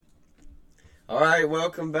All right,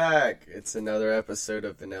 welcome back. It's another episode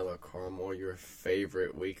of Vanilla Caramel, your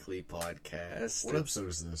favorite weekly podcast. What episode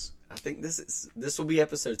is this? I think this will be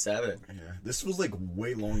episode 7. Yeah, this was like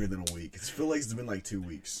way longer than a week. It feels like it's been like 2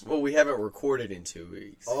 weeks. Well, we haven't recorded in 2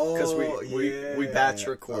 weeks. Oh, because we batch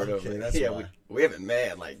record okay, over. That's why. we haven't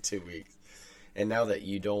met in like 2 weeks. And now that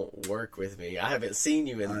you don't work with me, I haven't seen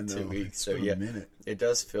you in 2 weeks. It's So been yeah, a minute. it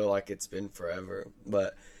does feel like it's been forever.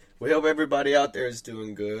 But we hope everybody out there is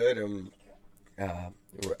doing good.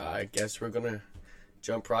 I guess we're going to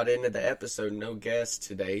jump right into the episode. No guests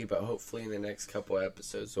today, but hopefully in the next couple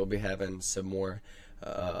episodes we'll be having some more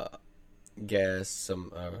guests,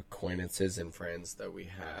 some acquaintances and friends that we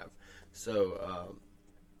have. So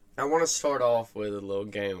I want to start off with a little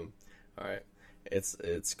game. All right,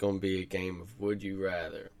 it's going to be a game of Would You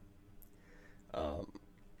Rather.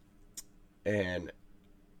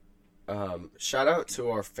 Shout out to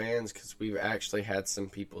our fans because we've actually had some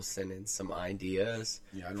people send in some ideas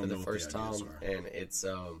for the first time, and it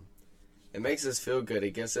makes us feel good.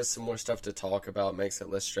 It gives us some more stuff to talk about, makes it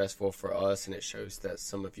less stressful for us, and it shows that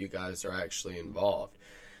some of you guys are actually involved.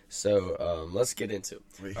 So let's get into it.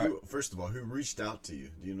 Wait, first of all, who reached out to you?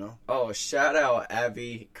 Do you know? Oh, shout out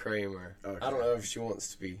Abby Kramer. Okay. I don't know if she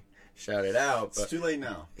wants to be shouted out, but It's too late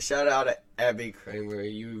now. shout out to Abby Kramer.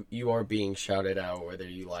 You are being shouted out whether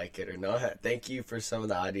you like it or not. Thank you for some of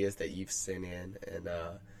the ideas that you've sent in, and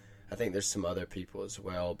I think there's some other people as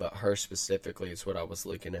well, but her specifically is what I was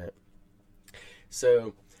looking at.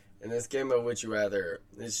 So in this game of Would You Rather,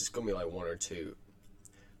 it's just gonna be like one or two.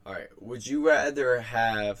 All right, would you rather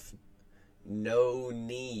have no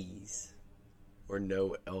knees or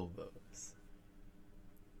no elbows?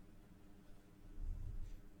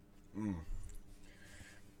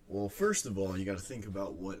 Well, first of all, you got to think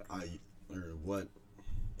about what I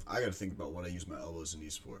got to think about what I use my elbows and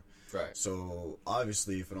knees for. Right. So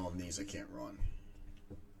obviously, if I don't have knees, I can't run.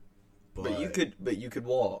 But you could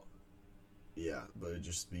walk. Yeah, but it'd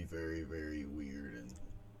just be very, very weird and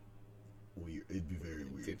weird. It'd be very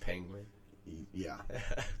weird. Be a penguin. Yeah.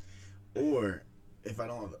 Or if I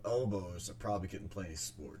don't have elbows, I probably couldn't play any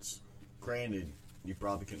sports. Granted, you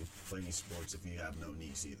probably couldn't play any sports if you have no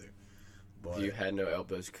knees either. But If you had no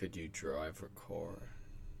elbows, could you drive a car?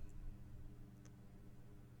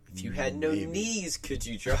 If you had no Maybe. knees, could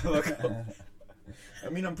you drive a car? I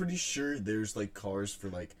mean, I'm pretty sure there's like cars for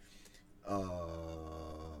like I'm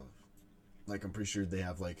pretty sure they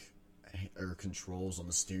have like or controls on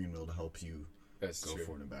the steering wheel to help you That's go true.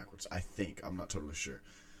 forward and backwards. I think. I'm not totally sure.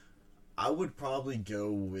 I would probably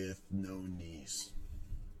go with no knees.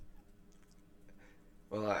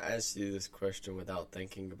 Well, I asked you this question without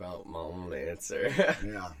thinking about my own answer.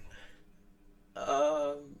 Yeah.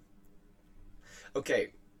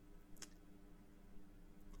 Okay.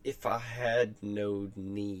 If I had no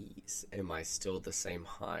knees, am I still the same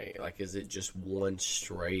height? Like, is it just one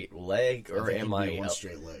straight leg, or I think am it'd be I one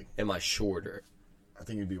straight leg? am I shorter? I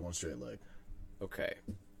think it'd be one straight leg Okay.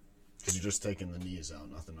 because you're just taking the knees out,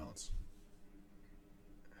 nothing else.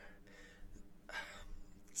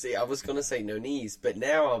 See, I was gonna say no knees, but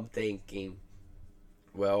now I'm thinking,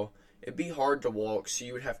 well, it'd be hard to walk, so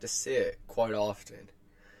you would have to sit quite often.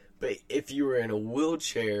 But if you were in a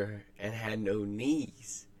wheelchair and had no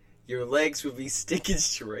knees, your legs would be sticking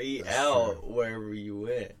straight That's out true. wherever you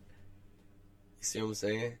went. You see what I'm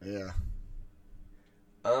saying? Yeah,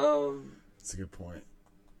 I'm that's a good point.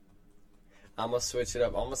 gonna switch it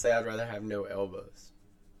up. I'm gonna say I'd rather have no elbows.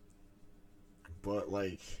 But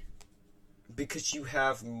like, Because you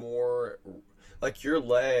have more, like your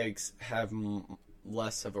legs have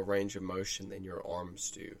less of a range of motion than your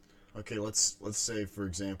arms do. okay, let's say for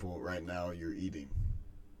example, right now you're eating.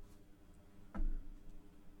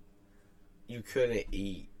 You couldn't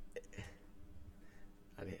eat.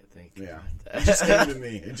 I didn't think Yeah, about it just came that. to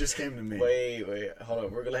me. It just came to me. Wait, hold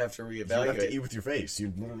on. We're gonna have to You have reevaluate. to eat with your face.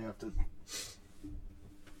 You literally have to.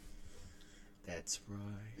 That's right.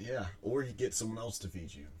 Yeah, or you get someone else to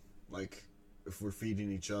feed you. Like, if we're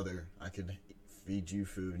feeding each other, I could feed you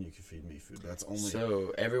food and you could feed me food. That's only.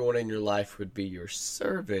 So everyone in your life would be your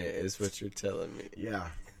servant, is what you're telling me. Yeah,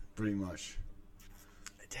 pretty much.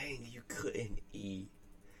 Dang, you couldn't eat.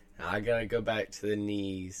 Now, I gotta go back to the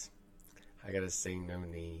knees. I gotta say no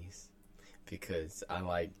knees because I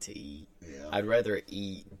like to eat. Yeah. I'd rather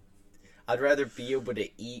eat. I'd rather be able to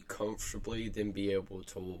eat comfortably than be able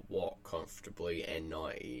to walk comfortably and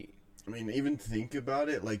not eat. I mean, even think about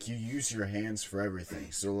it. Like, you use your hands for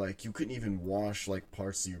everything. So, like, you couldn't even wash, like,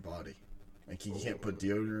 parts of your body. Like, you can't put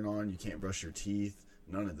deodorant on. You can't brush your teeth.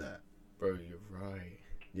 None of that. Bro, you're right.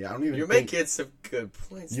 Yeah, I don't even You're think... making some good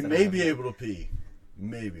points. You that may I be have. able to pee.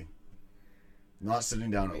 Maybe. Not sitting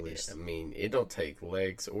down at least. I mean, it don't take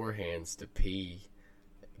legs or hands to pee.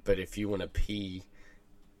 But if you want to pee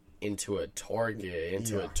into a Target,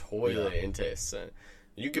 into a toilet, into a sun,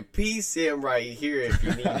 you could pee Sam right here if you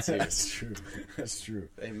need to. That's true. That's true.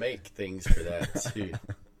 They make things for that too.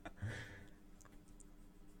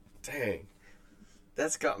 Dang,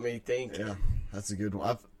 that's got me thinking. Yeah, that's a good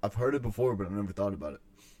one. I've heard it before, but I never thought about it.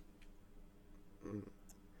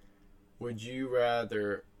 Would you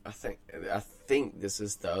rather? I think this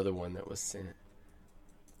is the other one that was sent.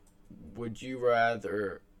 Would you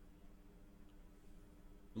rather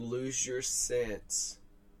lose your sense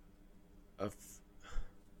of?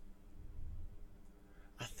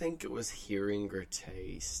 I think it was hearing or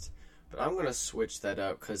taste, but I'm gonna switch that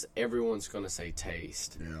up because everyone's gonna say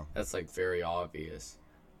taste. Yeah, That's like very obvious.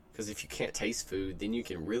 Because if you can't taste food, then you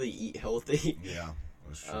can really eat healthy. yeah,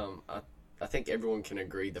 that's true. I think everyone can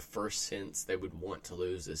agree the first sense they would want to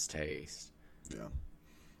lose is taste. Yeah,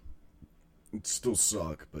 it still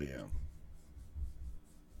suck, but yeah.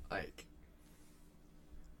 Like,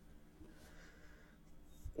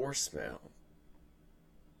 or smell.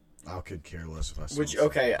 I could care less if I. Which, smell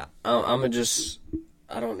okay, I'm gonna just.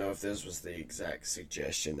 I don't know if this was the exact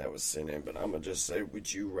suggestion that was sent in, but I'm gonna just say,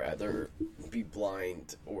 would you rather be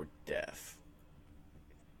blind or deaf?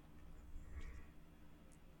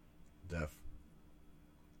 Deaf.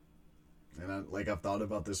 And I've thought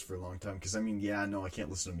about this for a long time because I mean, yeah, no, I can't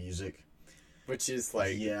listen to music. Which is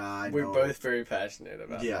like, Yeah, I we're know. both very passionate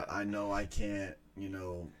about. Yeah, that. I know I can't,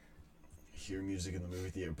 hear music in the movie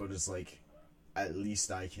theater, but it's like, at least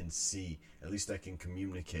I can see, at least I can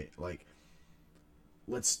communicate. Like,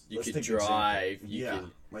 let's You could take drive. Example. You Yeah,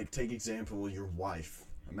 can. like take example your wife.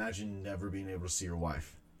 Imagine never being able to see your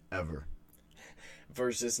wife ever.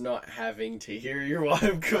 Versus not having to hear your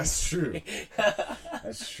wife. That's true.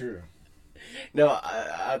 That's true. No,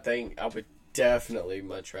 I think I would definitely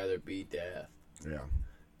much rather be deaf. Yeah.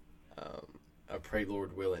 I pray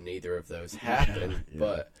Lord willing neither of those happen, Yeah.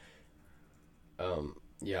 but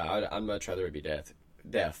yeah, I'd much rather be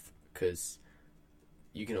deaf because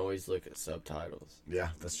you can always look at subtitles. Yeah,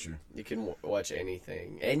 that's true. You can watch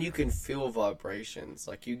anything, and you can feel vibrations.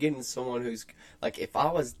 Like you getting someone who's like, if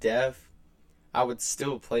I was deaf, I would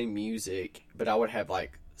still play music, but I would have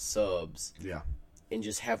like subs Yeah. and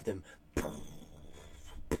just have them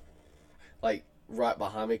like right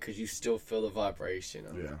behind me because you still feel the vibration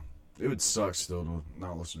of it. Yeah. It would suck still to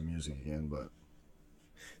not listen to music again, but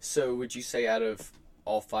So would you say out of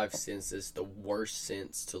all five senses, the worst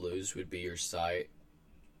sense to lose would be your sight?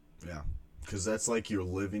 yeah. Because that's like you're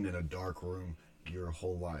living in a dark room your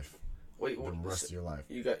whole life. Wait, The rest of your life.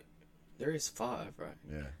 you got? There is five, right?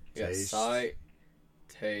 Yeah. You got sight,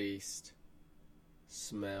 taste,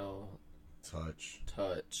 smell, touch.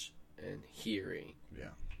 touch, and hearing. Yeah.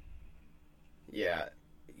 Yeah.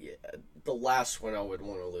 The last one I would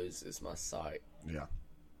want to lose is my sight, Yeah.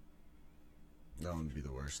 That one would be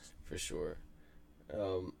the worst. for sure.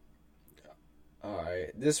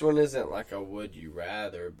 Alright. This one isn't like a would you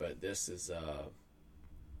rather, but this is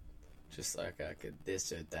just like I could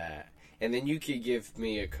this or that. And then you could give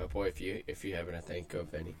me a couple if you happen to think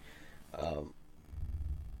of any.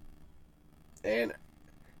 And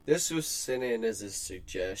this was sent in as a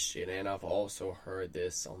suggestion, and I've also heard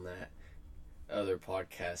this on that other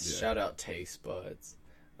podcast. Yeah. Shout out Taste Buds.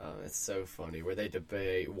 It's so funny where they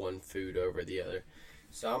debate one food over the other.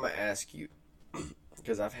 So I'm gonna ask you,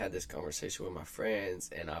 because I've had this conversation with my friends,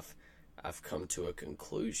 and I've come to a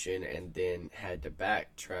conclusion, and then had to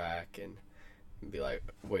backtrack and be like,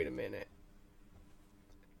 wait a minute,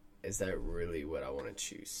 is that really what I want to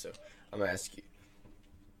choose? So I'm gonna ask you,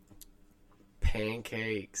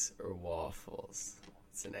 pancakes or waffles?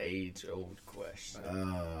 It's an age-old question.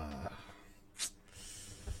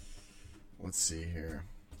 Let's see here.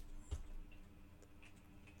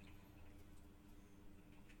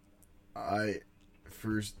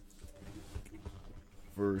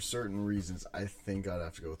 For certain reasons, I think I'd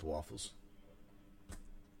have to go with waffles.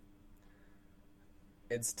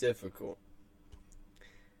 It's difficult.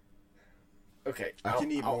 Okay, I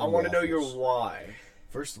can eat I more want to know your waffles. why.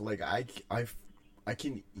 First, like I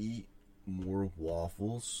can eat more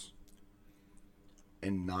waffles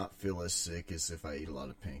and not feel as sick as if I eat a lot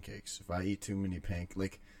of pancakes. If I eat too many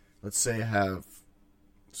like, let's say I have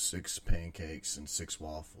 6 pancakes and 6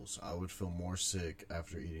 waffles, I would feel more sick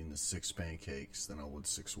after eating the 6 pancakes than I would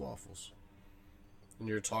 6 waffles. And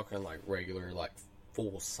you're talking like regular, like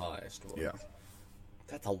full-sized ones. Yeah.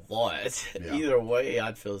 That's a lot. Yeah. Either way,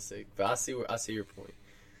 I'd feel sick. But I see your point.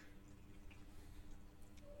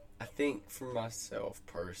 I think for myself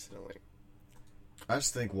personally, I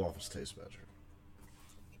just think waffles taste better.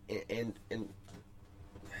 and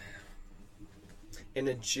in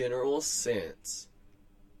a general sense,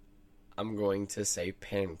 I'm going to say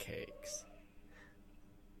pancakes.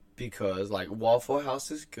 Because, like, Waffle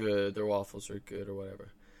House is good, their waffles are good or whatever.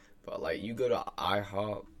 But, like, you go to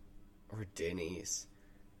IHOP or Denny's,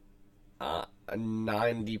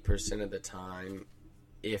 90% of the time,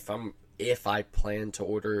 if I plan to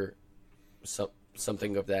order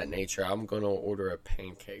something of that nature, I'm going to order a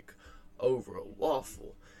pancake over a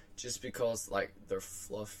waffle. Just because, like, they're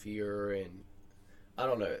fluffier and, I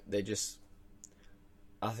don't know,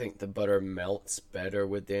 I think the butter melts better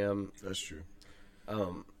with them. That's true.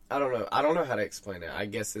 I don't know. I don't know how to explain it. I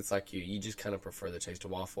guess it's like you just kind of prefer the taste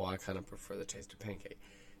of waffle. I kind of prefer the taste of pancake.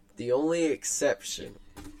 The only exception,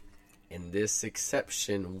 and this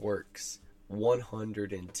exception works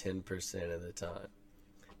 110% of the time,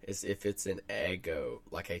 is if it's an Eggo,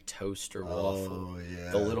 like a toaster waffle. Oh,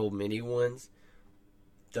 yeah. The little mini ones.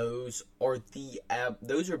 Those are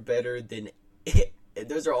better than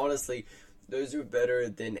those are better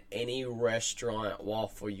than any restaurant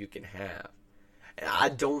waffle you can have. And I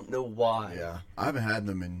don't know why. Yeah, I haven't had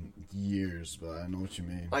them in years, but I know what you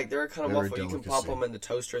mean. Like, they're a kind of They're a waffle you can pop delicacy. them in the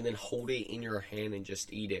toaster and then hold it in your hand and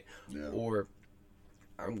just eat it. Yeah. Or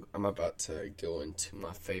I'm about to go into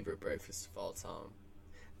my favorite breakfast of all time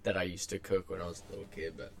that I used to cook when I was a little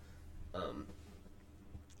kid, but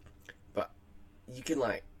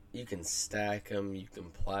you can stack them, you can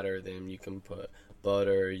platter them, you can put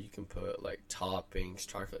butter, you can put like toppings,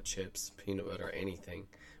 chocolate chips, peanut butter, anything,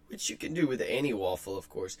 which you can do with any waffle, of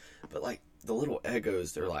course. But like the little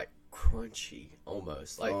Eggos, they're like crunchy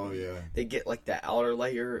almost. Like, oh yeah, they get like the outer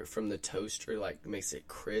layer from the toaster, like makes it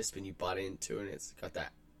crisp, and you bite into it, and it's got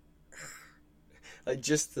that like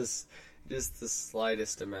just the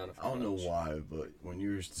slightest amount of I don't know crunch. why, but when you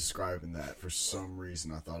were describing that, for some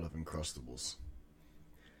reason I thought of Uncrustables.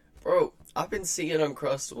 Bro, I've been seeing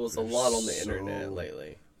Uncrustables a They're lot on the so- internet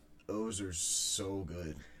lately. Those are so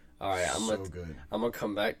good. Alright, Good. I'm gonna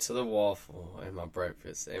come back to the waffle and my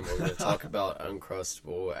breakfast, and we're gonna talk about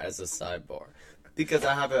Uncrustable as a sidebar. Because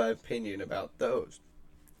I have an opinion about those.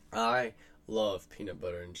 I love peanut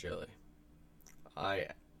butter and jelly. I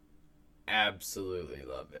absolutely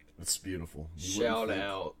love it. It's beautiful. You wouldn't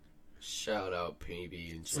think- Shout out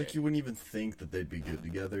PB and It's J. like you wouldn't even think that they'd be good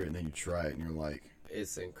together, and then you try it, and you're like,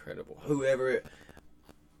 It's incredible. Whoever Shout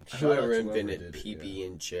out to whoever invented did it, PB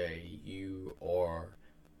and J, you are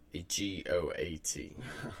a GOAT.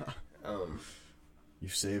 you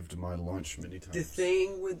saved my lunch many times. The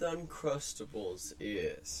thing with Uncrustables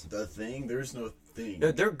is, There's no thing.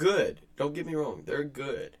 no, they're good. Don't get me wrong, they're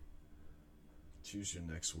good. Choose your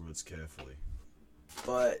next words carefully.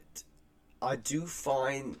 But I do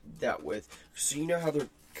find that so you know how they're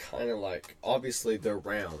kind of like, obviously they're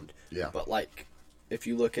round. Yeah. But like, if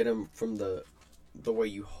you look at them from the way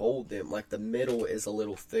you hold them, like the middle is a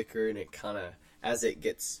little thicker, and it kind of, as it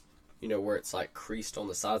gets, where it's like creased on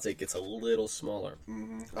the sides, it gets a little smaller.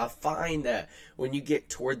 Mm-hmm. I find that when you get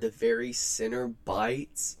toward the very center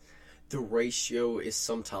bites, the ratio is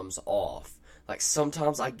sometimes off. Like,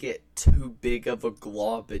 sometimes I get too big of a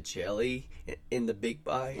glob of jelly in the big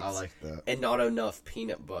bites. I like that. And not enough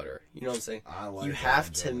peanut butter. You know what I'm saying? I like You that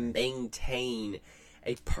have to jelly. maintain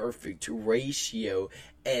a perfect ratio.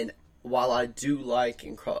 And while I do like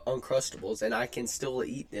Uncrustables, and I can still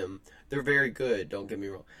eat them, they're very good, don't get me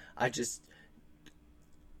wrong.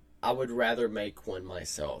 I would rather make one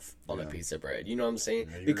myself on a Yeah. piece of bread. You know what I'm saying?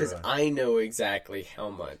 Yeah, you're because right. I know exactly how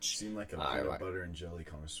much. You seem like a I peanut like- butter and jelly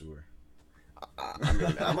connoisseur. I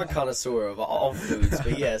mean, I'm a connoisseur of all foods,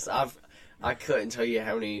 but yes, I couldn't tell you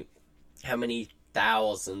how many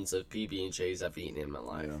thousands of PB and J's I've eaten in my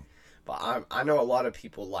life. Yeah. But I know a lot of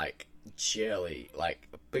people like jelly, like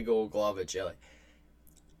a big old glob of jelly,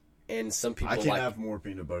 and some people I can like. have more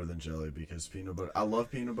peanut butter than jelly because peanut butter. I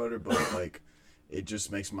love peanut butter, but like, it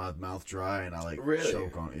just makes my mouth dry, and I like Really?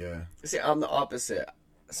 choke on it. Yeah. See, I'm the opposite.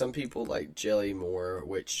 Some people like jelly more,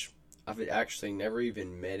 which I've actually never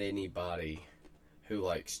even met anybody who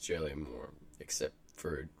likes jelly more, except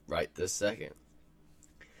for right this second.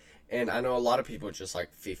 And I know a lot of people just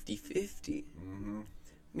like 50-50. Mm-hmm.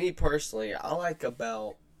 Me personally, I like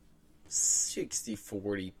about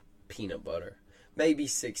 60-40 peanut butter. Maybe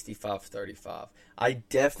 65-35. I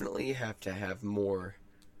definitely have to have more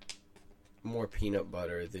peanut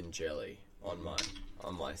butter than jelly on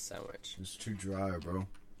my sandwich. It's too dry, bro.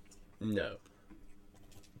 No.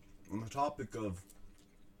 On the topic of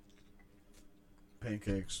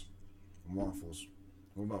pancakes and waffles,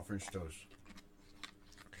 what about French toast?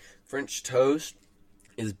 French toast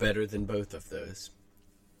is better than both of those.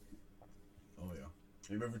 Oh yeah.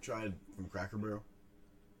 Have you ever tried from Cracker Barrel?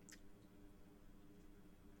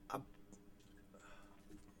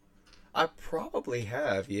 I probably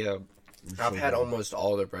have, yeah. You're I've so had good. almost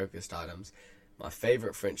all the breakfast items. My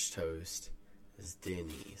favorite French toast is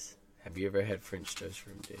Denny's. Have you ever had French toast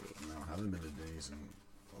from Denny's? No, I haven't been to Denny's in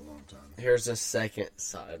a long time. Here's a second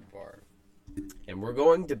sidebar. And we're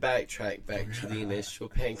going to backtrack back to the initial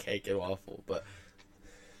pancake and waffle, but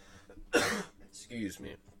excuse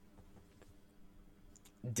me.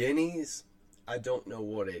 Denny's, I don't know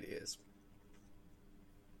what it is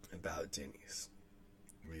about Denny's.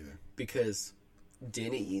 Me either. Because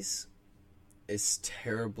Denny's is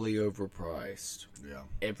terribly overpriced. Yeah.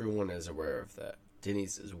 Everyone is aware of that.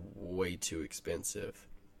 Denny's is way too expensive.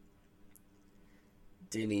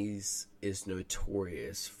 Denny's is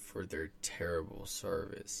notorious for their terrible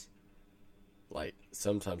service. Like,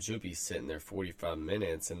 sometimes you'll be sitting there 45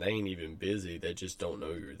 minutes and they ain't even busy. They just don't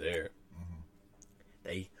know you're there. Mm-hmm.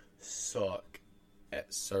 They suck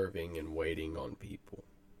at serving and waiting on people.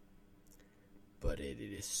 But it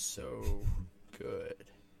is so good.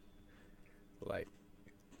 Like,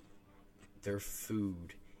 their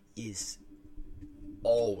food is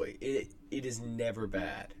always, it is never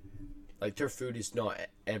bad. Like, their food is not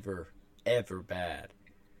ever bad.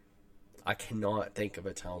 I cannot think of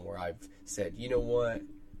a time where I've said, you know what?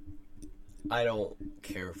 I don't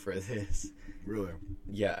care for this. Really?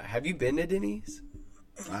 Yeah. Have you been to Denny's?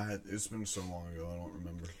 It's been so long ago, I don't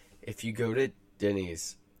remember. If you go to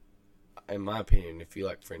Denny's, in my opinion, if you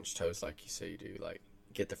like French toast like you say you do, like,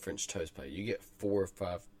 get the French toast plate. You get 4 or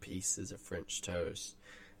 5 pieces of French toast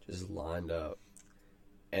just lined up.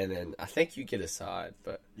 And then I think you get a side,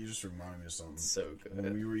 but You just reminded me of something. it's so When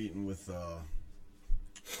good. we were eating with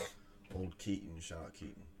old Keaton, shout out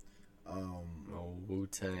Keaton. Oh,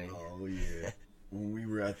 Wu-Tang. Oh yeah. When we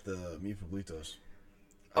were at the Mi Pueblitos.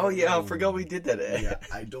 Oh, yeah, I don't know- forgot we did that. Yeah,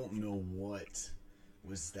 I don't know what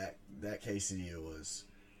was that quesadilla was,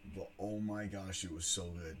 but oh my gosh, it was so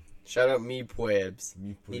good. Shout out Mi Puebs.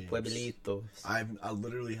 Mi Mi Pueblos. Pueblitos. I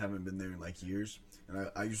literally haven't been there in like years, and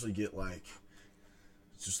I usually get like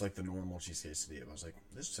just like the normal cheese quesadilla. I was like,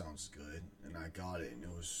 this sounds good, and I got it, and it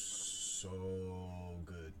was so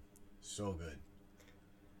good, so good.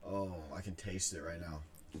 Oh, I can taste it right now.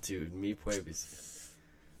 Dude, Mi Puebs.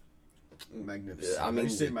 Magnificent. I How do mean,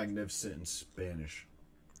 you say magnificent in Spanish?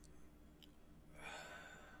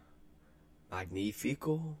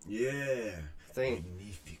 Magnifico? Yeah. I think.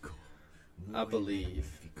 Magnifico. I believe.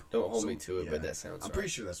 Magnifico. Don't hold me to it, yeah, but that sounds I'm right. pretty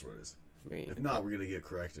sure that's what it is. I mean, If not, we're gonna get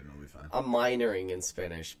corrected and it'll be fine. I'm minoring in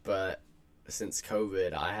Spanish, but since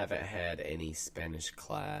COVID, I haven't had any Spanish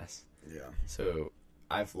class. Yeah. So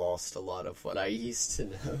I've lost a lot of what I used to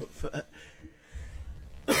know. But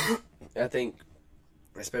I think,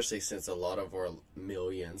 especially since a lot of our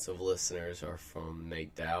millions of listeners are from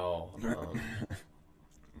McDowell,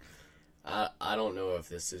 I don't know if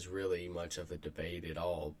this is really much of a debate at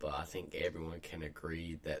all, but I think everyone can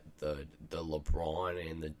agree that the LeBron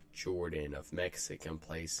and the Jordan of Mexican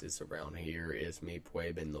places around here is Mi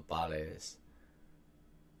Puebla and Nopales.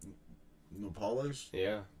 Nopales?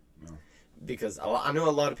 Yeah. No. Because I know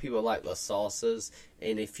a lot of people like Las Salsas,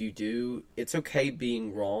 and if you do, it's okay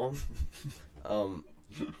being wrong.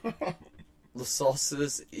 Las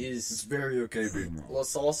Salsas It's is... very okay being wrong.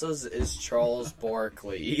 Las Salsas is Charles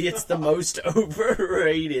Barkley. It's the most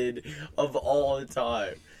overrated of all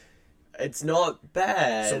time. It's not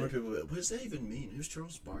bad. So many people go, what does that even mean? Who's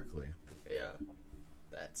Charles Barkley? Yeah.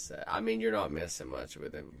 That's... I mean, you're not missing much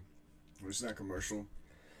with him. Wasn't that commercial?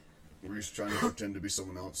 Where he's trying to pretend to be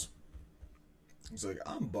someone else. He's like,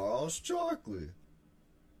 I'm Boss Chocolate.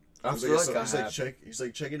 I He's feel like, like I he's like have... he's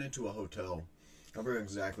like checking into a hotel. I don't remember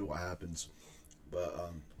exactly what happens.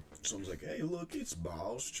 But someone's like, hey, look, it's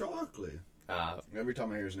Boss Chocolate. Every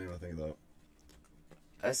time I hear his name, I think of that.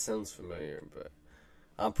 That sounds familiar, but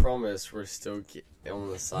I promise we're still on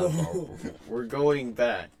the sidebar. We're going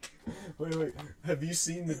back. Wait. Have you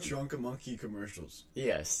seen the Drunk Monkey commercials?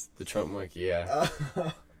 Yes, the Trunk Monkey, yeah.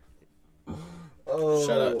 Oh.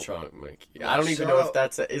 Shut up, Trunk Monkey. I don't even know if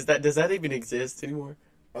that's does that even exist anymore?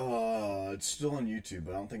 It's still on YouTube,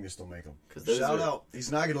 but I don't think they still make them. 'Cause those Shout are- out.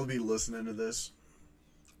 He's not gonna be listening to this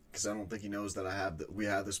because I don't think he knows that we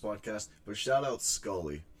have this podcast. But shout out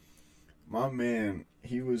Scully, my man.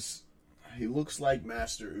 He looks like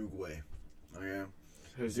Master Oogway. Okay,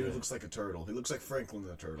 Who's dude that? looks like a turtle. He looks like Franklin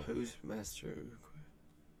the turtle Who's Master Oogway?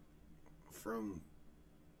 from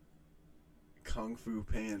Kung Fu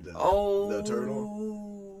Panda. Oh, the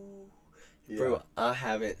turtle. Yeah. Bro, I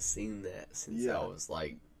haven't seen that since Yeah. I was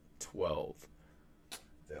like 12.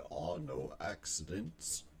 There are no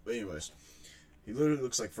accidents. But anyways, he literally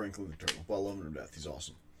looks like Franklin the Turtle. But I love him to death. He's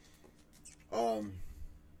awesome.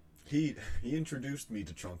 He introduced me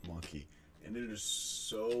to Trunk Monkey and it is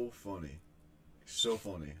so funny. So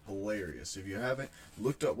funny. Hilarious. If you haven't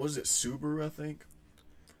looked up, was it Subaru, I think?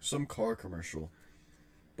 Some car commercial.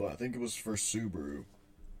 But I think it was for Subaru.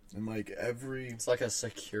 And like It's like a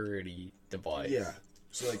security device. Yeah.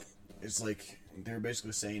 So like, it's like, they're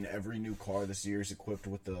basically saying every new car this year is equipped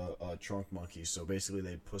with the trunk monkey. So basically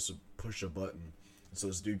they push a button. So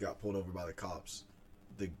this dude got pulled over by the cops.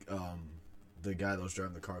 The guy that was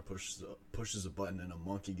driving the car pushes a button, and a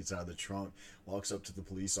monkey gets out of the trunk, walks up to the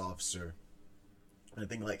police officer, and I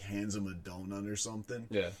think like hands him a donut or something.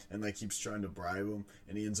 Yeah. And like keeps trying to bribe him,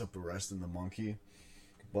 and he ends up arresting the monkey.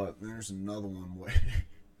 But there's another one where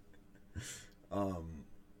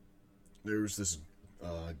there was this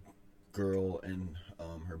girl and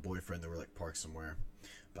her boyfriend that were like parked somewhere,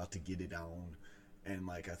 about to get it on. And,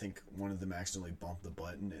 like, I think one of them accidentally bumped the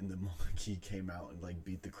button, and the monkey came out and, like,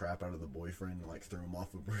 beat the crap out of the boyfriend and, like, threw him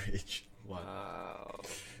off a bridge. Wow.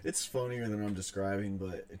 It's funnier than I'm describing,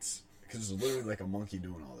 but it's... Because it's literally, like, a monkey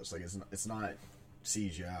doing all this. Like, it's not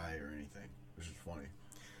CGI or anything, which is funny.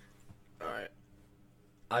 Alright.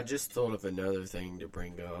 I just thought of another thing to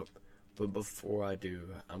bring up, but before I do,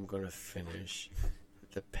 I'm gonna finish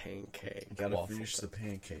the pancake. You gotta waffle finish cup. the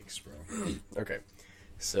pancakes, bro. Okay.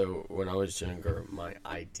 So, when I was younger, my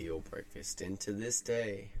ideal breakfast, and to this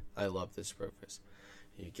day, I love this breakfast.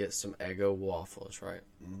 You get some Eggo waffles, right?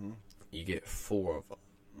 Mm-hmm. You get 4 of them.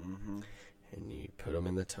 Mm-hmm. And you put them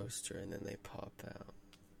in the toaster, and then they pop out.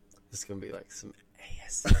 It's going to be like some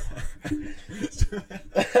ASMR.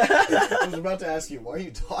 I was about to ask you, why are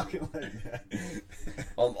you talking like that?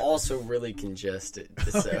 I'm also really congested.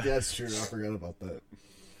 So. That's true, I forgot about that.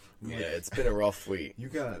 Yeah, it's been a rough week. You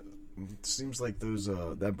got... It seems like those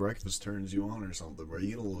that breakfast turns you on or something, bro. You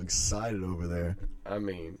get a little excited over there. I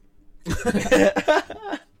mean...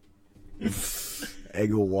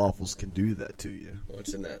 Eggo waffles can do that to you.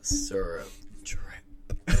 Watching that syrup drip.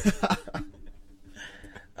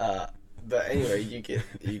 But anyway, you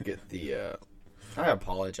get the... I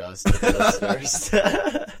apologize to the listeners.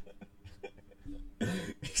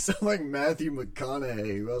 You sound like Matthew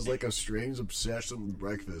McConaughey, who has like a strange obsession with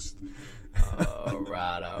breakfast.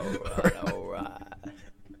 Alright.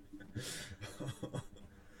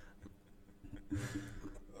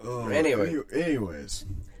 Oh, anyways.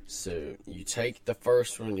 So, you take the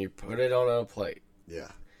first one, you put it on a plate.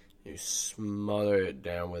 Yeah. You smother it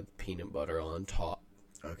down with peanut butter on top.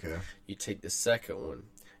 Okay. You take the second one,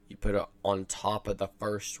 you put it on top of the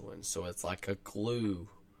first one, so it's like a glue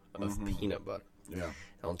of peanut butter. Yeah.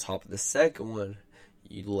 And on top of the second one,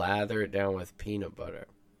 you lather it down with peanut butter.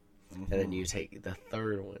 And then you take the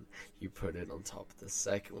third one, you put it on top of the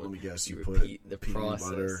second one. Let me guess, you repeat put the peanut process.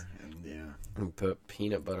 butter and You put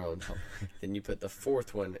peanut butter on top. Then you put the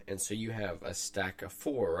fourth one, and so you have a stack of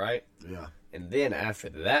 4, right? Yeah. And then after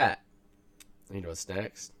that, you know what's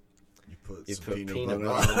next? You put peanut butter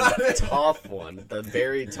on the top one, the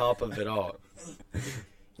very top of it all.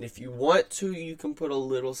 And if you want to, you can put a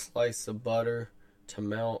little slice of butter to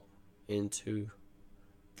melt into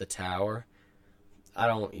the tower. I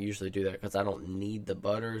don't usually do that because I don't need the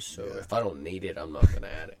butter, so if I don't need it, I'm not going to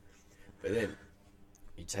add it. But then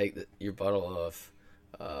you take your bottle of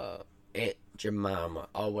Aunt Jemima.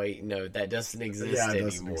 Oh, wait, no, that doesn't exist anymore. Yeah, it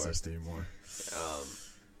doesn't exist anymore.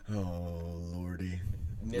 Oh, Lordy.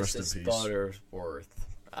 Mrs. Buttersworth.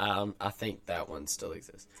 I think that one still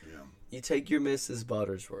exists. Yeah. You take your Mrs.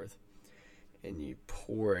 Buttersworth and you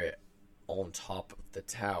pour it on top of the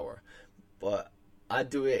tower. But I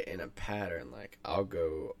do it in a pattern. Like, I'll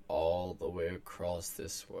go all the way across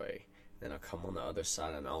this way. Then I'll come on the other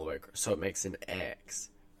side and all the way across. So it makes an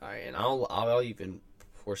X. All right, and I'll even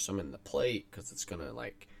pour some in the plate because it's going to,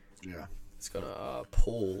 like... Yeah. It's going to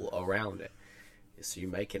pull around it. So you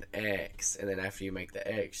make an X, and then after you make the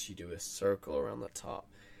X, you do a circle around the top.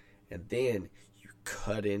 And then you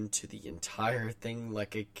cut into the entire thing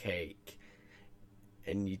like a cake.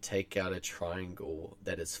 And you take out a triangle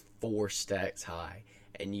that is 4 stacks high,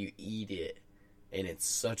 and you eat it. And it's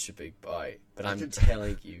such a big bite. But I'm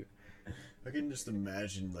telling you. I can just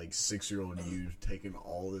imagine, like, 6-year-old you taking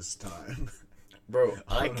all this time. Bro,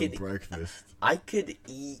 breakfast. I could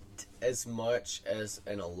eat as much as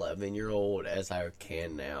an 11-year-old as I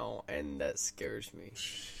can now, and that scares me.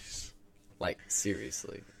 Jeez. Like,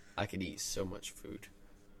 seriously. I could eat so much food.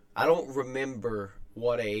 I don't remember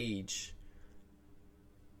what age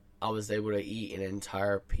I was able to eat an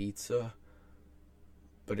entire pizza,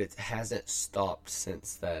 but it hasn't stopped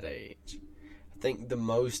since that age. I think the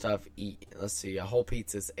most I've eaten, let's see, a whole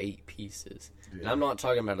pizza is 8 pieces. Yeah. And I'm not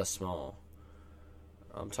talking about a small.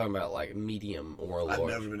 I'm talking about like medium or large. I've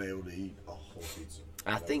never been able to eat a whole pizza.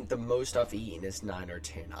 I think the most I've eaten is 9 or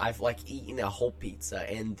 10. I've like eaten a whole pizza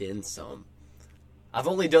and then some. I've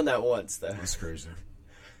only done that once though. That's crazy.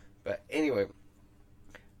 But anyway,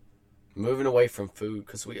 moving away from food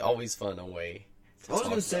because we always find a way. I was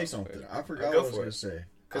gonna say something. Food. I forgot Go what I was for gonna it. say.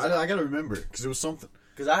 'Cause I gotta remember because it was something.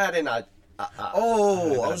 Because I had an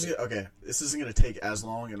Okay. This isn't gonna take as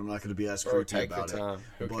long, and I'm not gonna be as creepy take about your time.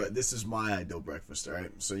 it. Okay. But this is my ideal breakfast. All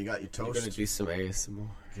right. So you got your You're toast. gonna do some ASMR. You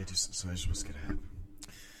gotta do some. So here's what's gonna happen.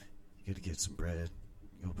 You gotta get some bread.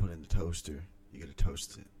 You gotta put it in the toaster. You gotta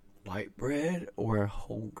toast it. White bread or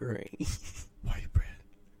whole grain? White bread.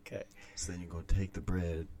 Okay. So then you're gonna take the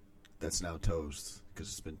bread that's now toast because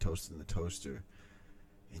it's been toasted in the toaster,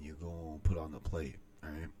 and you're gonna put it on the plate. All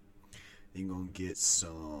right. Then you're gonna get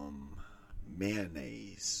some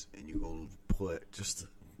mayonnaise, and you're gonna put just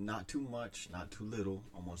not too much, not too little,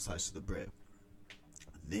 on one slice of the bread.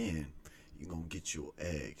 Then you're gonna get your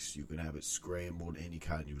eggs. You can have it scrambled, any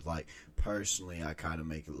kind you like. Personally, I kind of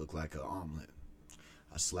make it look like an omelet.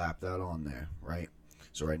 I slap that on there, right?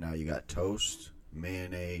 So right now you got toast,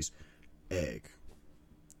 mayonnaise, egg.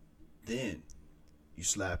 Then you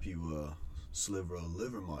slap you a sliver of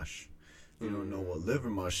liver mush. If you don't know what liver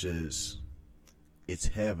mush is, it's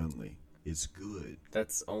heavenly. It's good.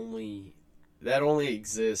 That only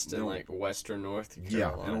exists in No. like Western North Yeah,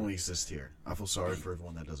 Carolina. it only exists here. I feel sorry for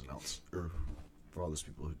everyone that doesn't else, or for all those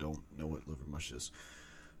people who don't know what liver mush is.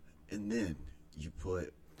 And then you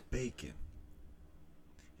put bacon,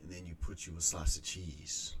 and then you put you a slice of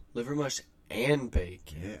cheese. Liver mush and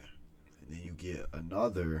bacon. Yeah, and then you get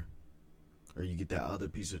another, or you get that other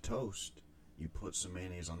piece of toast. You put some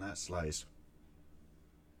mayonnaise on that slice.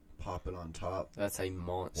 Pop it on top. That's a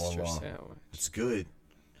monster Voila. sandwich. It's good.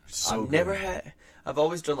 It's so I've never good. had. I've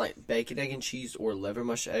always done like bacon, egg, and cheese, or liver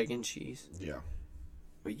mush, egg, and cheese. Yeah,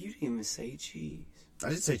 But you didn't even say cheese. I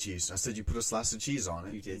did say cheese. I said you put a slice of cheese on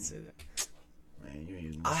it. You did say that. Man, you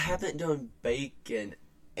ain't I haven't done bacon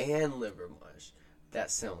and liver mush.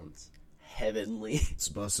 That sounds heavenly. It's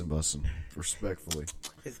bussin', respectfully.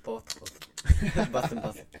 It's both.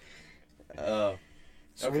 Both. So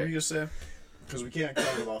what were you gonna say? Because we can't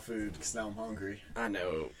talk about food. Because now I'm hungry. I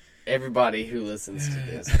know. Everybody who listens to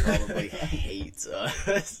this probably hates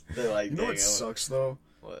us. They're like, You know "Dang, what sucks though?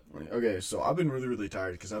 What? Okay, so I've been really, really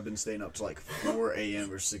tired because I've been staying up to like 4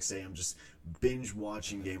 a.m. or 6 a.m. just binge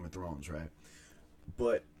watching Game of Thrones, right?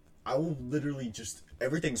 But I will literally just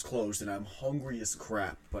everything's closed and I'm hungry as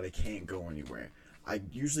crap, but I can't go anywhere. I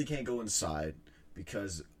usually can't go inside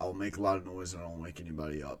because I'll make a lot of noise and I don't wake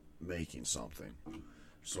anybody up making something.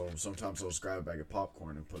 So sometimes I'll just grab a bag of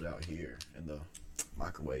popcorn and put it out here in the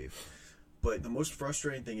microwave. But the most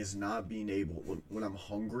frustrating thing is not being able, when I'm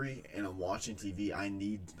hungry and I'm watching TV,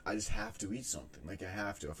 I just have to eat something. Like, I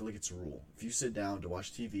have to. I feel like it's a rule. If you sit down to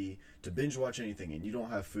watch TV, to binge watch anything, and you don't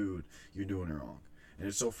have food, you're doing it wrong. And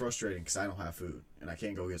it's so frustrating because I don't have food, and I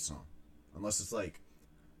can't go get some. Unless it's like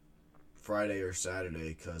Friday or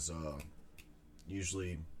Saturday, because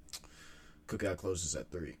usually Cookout closes at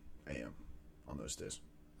 3 a.m. on those days.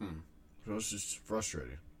 So it's just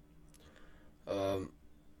frustrating.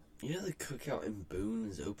 You know the Cookout in Boone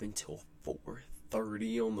is open till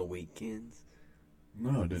 4:30 on the weekends,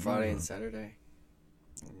 No, I didn't. Friday know and that. Saturday.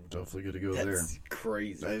 I'm definitely gonna go there. That's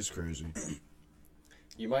crazy. That is crazy.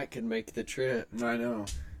 You might could make the trip. I know,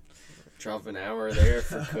 Drop an hour there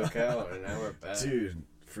for Cookout and an hour back. dude.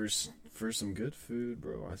 For some good food,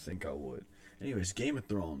 bro, I think I would. Anyways, Game of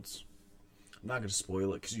Thrones. I'm not gonna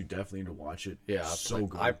spoil it because you definitely need to watch it. Yeah, so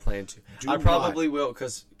good. I plan to. Do I probably will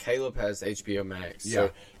because Caleb has HBO Max. Yeah.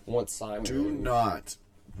 So once Simon, Do not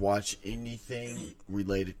watch anything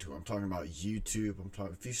related to it. I'm talking about YouTube.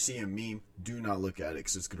 If you see a meme, do not look at it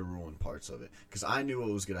because it's going to ruin parts of it. Because I knew what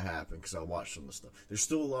was going to happen because I watched some of the stuff. There's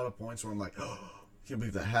still a lot of points where I'm like, oh, I can't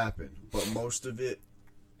believe that happened. But most of it,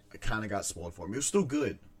 kind of got spoiled for me. It was still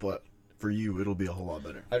good, but for you, it'll be a whole lot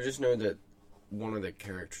better. I just know that one of the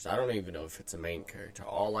characters, I don't even know if it's a main character.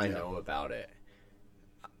 All I know about it,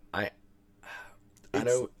 I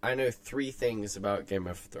know 3 things about Game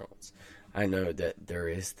of Thrones. I know that there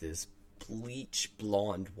is this bleach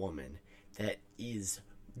blonde woman that is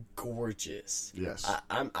gorgeous. Yes.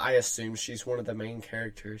 I assume she's one of the main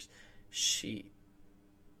characters.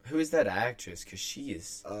 Who is that actress? Because she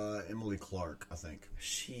is Emily Clark, I think.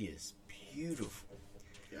 she is beautiful.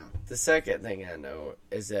 Yeah. The second thing I know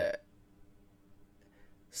is that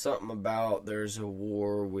something about there's a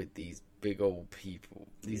war with these big old people,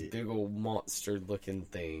 these big old monster looking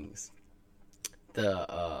things.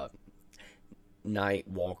 The Night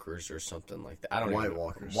Walkers or something like that. I don't White even,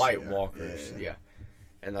 Walkers, White yeah. Walkers, Yeah. yeah.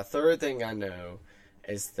 And the third thing I know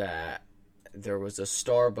is that there was a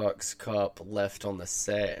Starbucks cup left on the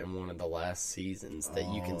set in one of the last seasons that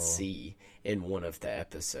you can see in one of the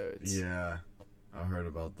episodes. Yeah, I heard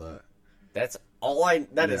about that. That's all I.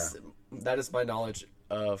 That is my knowledge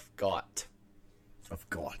of GOT. Of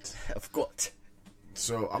GOT. Of GOT.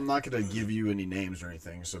 So I'm not gonna give you any names or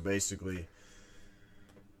anything. So basically,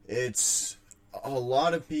 it's a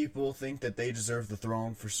lot of people think that they deserve the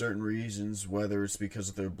throne for certain reasons, whether it's because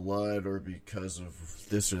of their blood or because of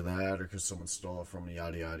this or that, or because someone stole it from them,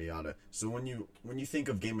 yada yada yada. So when you think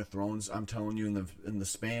of Game of Thrones, I'm telling you, in the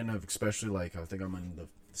span of, especially, like, I think I'm in the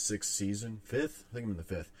 6th season, 5th. I think I'm in the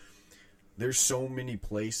 5th. There's so many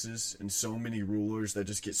places and so many rulers that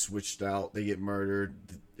just get switched out. They get murdered.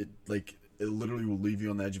 It literally will leave you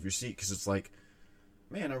on the edge of your seat, because it's like,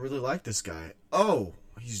 man, I really like this guy. Oh,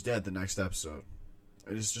 he's dead the next episode.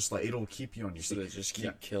 And it's just like, it'll keep you on your seat. So they just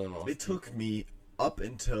keep killing off. It took me up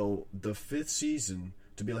until the 5th season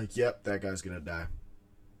to be like, yep, that guy's gonna die.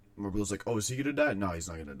 My brother's like, oh, is he gonna die? No, he's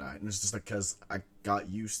not gonna die. And it's just like, because I got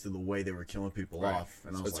used to the way they were killing people off.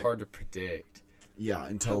 And so I was it's like, hard to predict. Yeah,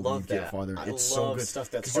 until you get farther. It's so good.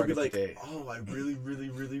 Stuff that's hard you'll be to like, predict. oh, I really, really,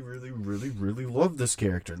 really, really, really, really love this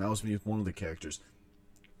character. And that was me with one of the characters.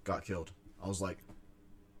 Got killed. I was like,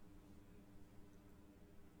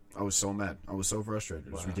 I was so mad. I was so frustrated.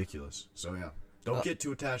 It was ridiculous. So yeah, don't get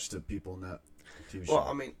too attached to people in that TV show. Well,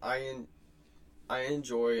 I mean, I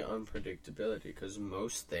enjoy unpredictability because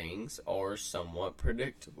most things are somewhat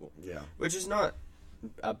predictable. Yeah, which is not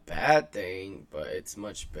a bad thing, but it's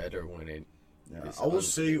much better when it. Yeah, I will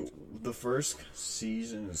say the first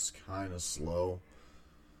season is kind of slow,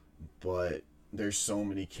 but there's so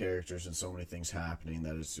many characters and so many things happening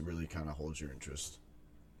that it really kind of holds your interest.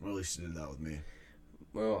 Or at least it did that with me.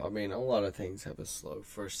 Well, I mean, a lot of things have a slow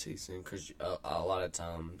first season because a lot of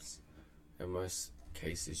times, in most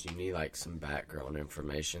cases, you need like some background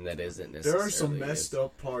information that isn't necessarily. There are some messed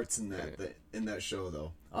up parts in that show,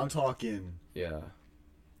 though. I'm talking. Yeah.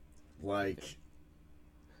 Like.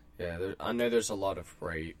 Yeah, I know there's a lot of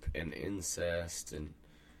rape and incest and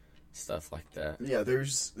stuff like that. Yeah,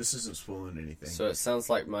 this isn't spoiling anything. So it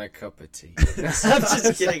sounds like my cup of tea.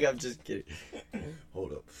 I'm just kidding.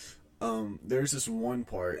 Hold up. There's this one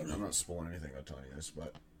part, and I'm not spoiling anything by telling you this,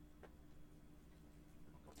 but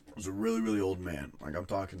it was a really, really old man. Like, I'm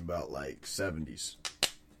talking about, like, 70s.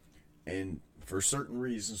 And for certain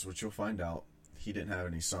reasons, which you'll find out, he didn't have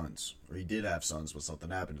any sons. Or he did have sons, but something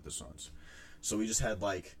happened to the sons. So he just had,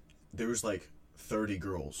 like, there was, like, 30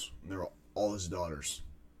 girls. And they were all his daughters.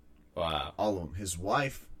 Wow. All of them. His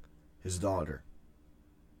wife, his daughter.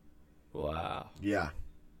 Wow. Yeah.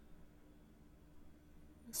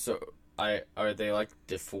 So, are they, like,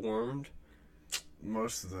 deformed?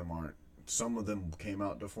 Most of them aren't. Some of them came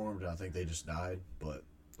out deformed, and I think they just died. But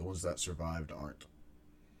the ones that survived aren't.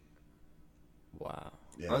 Wow.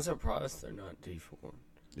 Yeah. I'm surprised they're not deformed.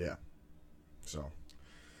 Yeah. So.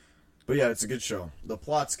 But yeah, it's a good show. The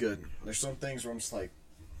plot's good. There's some things where I'm just like,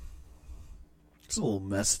 it's a little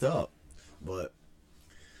messed up. But,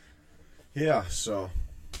 yeah, so.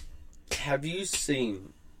 Have you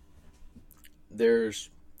seen, there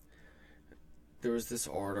was this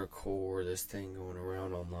article or this thing going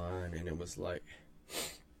around online, and it was like,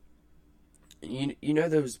 you know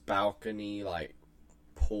those balcony, like,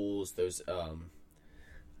 pools, those, I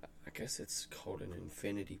guess it's called an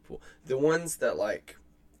infinity pool. The ones that, like,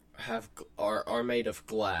 are made of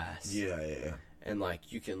glass. Yeah. And,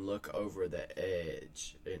 like, you can look over the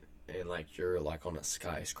edge and like, you're, like, on a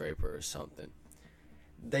skyscraper or something.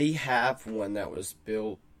 They have one that was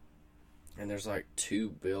built, and there's, like, 2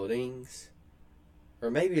 buildings.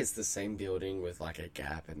 Or maybe it's the same building with, like, a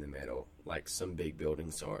gap in the middle, like some big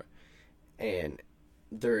buildings are. And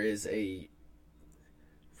there is a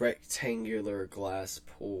rectangular glass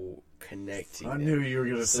pool connecting I them. knew you were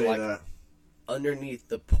going to say like, that. Underneath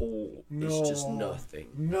the pool is just nothing.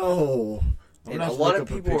 No. And a lot of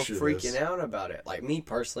people are freaking out about it. Like, me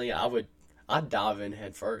personally, I'd dive in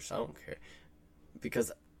head first. I don't care.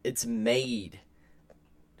 Because it's made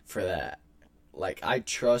for that. Like, I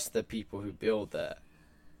trust the people who build that.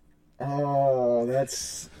 Oh,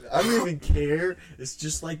 I don't even care. It's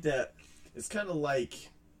just like that. It's kind of like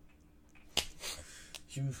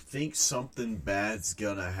you think something bad's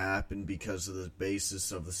gonna happen because of the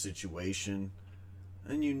basis of the situation,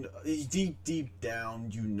 and deep down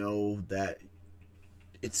you know that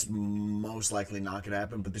it's most likely not gonna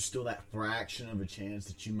happen, but there's still that fraction of a chance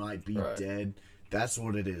that you might be dead. That's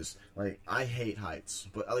what it is. Like, I hate heights,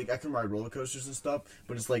 but like I can ride roller coasters and stuff,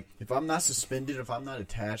 but it's like if I'm not suspended, if I'm not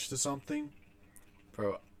attached to something,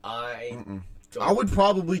 bro, I would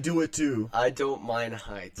probably do it too. I don't mind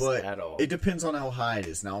heights But at all. it depends on how high it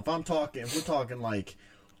is. Now, if we're talking like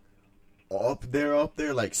up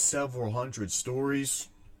there, like several hundred stories.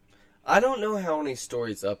 I don't know how many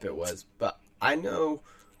stories up it was, but I know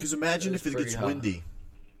Because imagine if it pretty gets high. windy.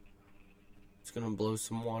 it's gonna blow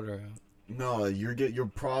some water out. No, you're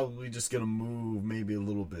probably just gonna move maybe a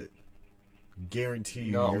little bit. Guarantee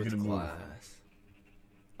you, Not you're with gonna move. glass.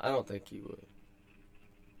 I don't think you would.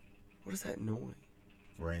 What is that noise?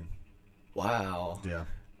 Rain. Wow. Yeah.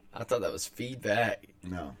 I thought that was feedback.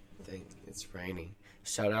 No. Dang, it's raining.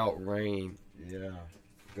 Shout out Rain. Yeah.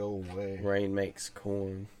 Go away. Rain makes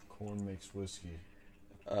corn. Corn makes whiskey.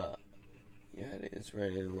 Yeah, it is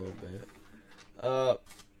raining a little bit.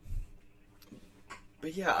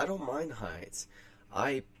 But yeah, I don't mind heights.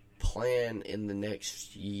 I plan in the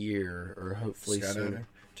next year, or hopefully sooner,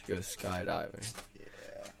 to go skydiving. Yeah.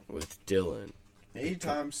 With Dylan.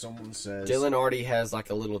 Anytime someone says Dylan already has like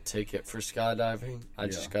a little ticket for skydiving. I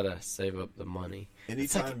just gotta save up the money.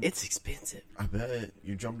 anytime It's expensive, I bet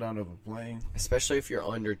you jumped out of a plane, especially if you're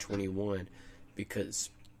under 21, because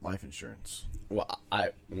life insurance. I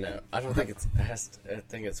don't think I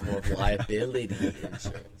think it's more of liability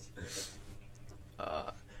insurance.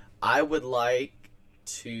 I would like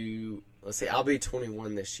to, let's say I'll be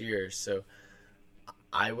 21 this year, so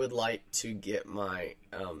I would like to get my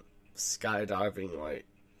skydiving like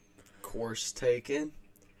course taken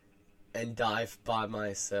and dive by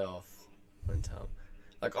myself one time.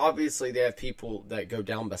 Like obviously they have people that go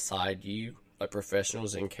down beside you, like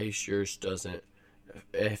professionals, in case yours doesn't,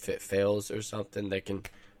 if it fails or something, they can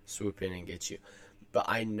swoop in and get you. But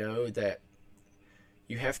I know that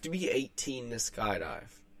you have to be 18 to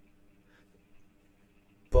skydive.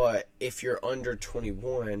 But if you're under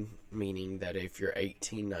 21, meaning that if you're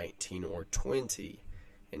 18, 19, or 20,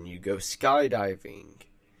 and you go skydiving,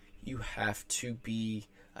 you have to be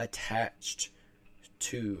attached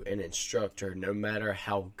to an instructor no matter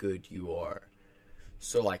how good you are.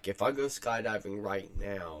 So, like, if I go skydiving right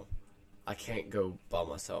now, I can't go by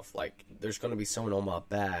myself. Like, there's going to be someone on my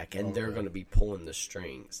back, and they're going to be pulling the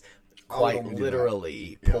strings. Quite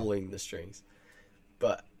literally pulling the strings.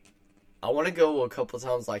 But I want to go a couple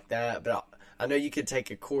times like that, but I know you could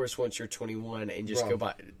take a course once you're 21 and just go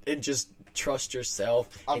by and just trust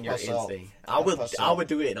yourself and your instinct. I would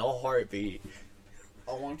do it in a heartbeat.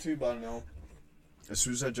 I want to, but I know as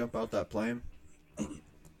soon as I jump out that plane,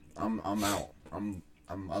 I'm out. I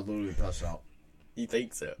literally pass out. You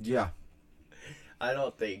think so? Yeah. I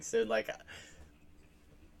don't think so. Like,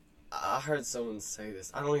 I heard someone say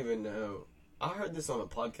this. I don't even know. I heard this on a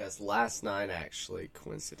podcast last night, actually,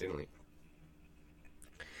 coincidentally.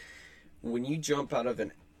 When you jump out of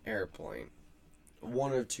an airplane,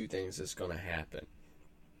 one of two things is going to happen.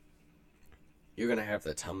 You're going to have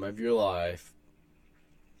the time of your life,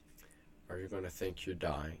 or you're going to think you're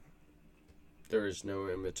dying. There is no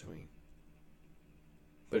in between.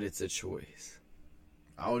 But it's a choice.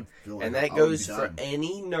 I would feel like and that goes for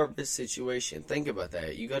any nervous situation. Think about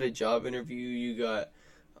that. You got a job interview, you got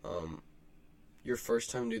your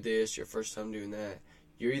first time doing this, your first time doing that.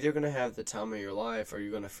 You're either going to have the time of your life or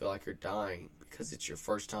you're going to feel like you're dying because it's your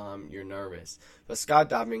first time, you're nervous. But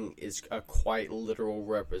skydiving is a quite literal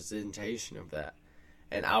representation of that.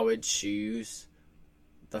 And I would choose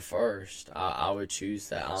the first. I would choose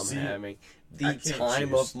that I'm having the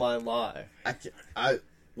time of my life.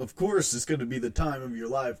 Of course, it's going to be the time of your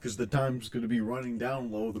life because the time's going to be running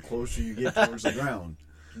down low the closer you get towards the ground.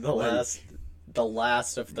 The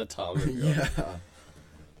last of the time of your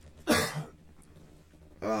life.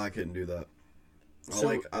 I couldn't do that.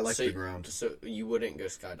 I like the ground. So you wouldn't go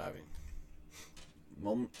skydiving?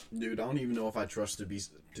 Well, dude, I don't even know if I trust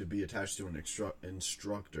to be attached to an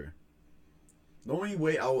instructor. The only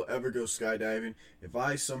way I will ever go skydiving if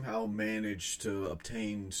I somehow manage to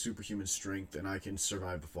obtain superhuman strength and I can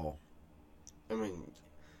survive the fall. I mean,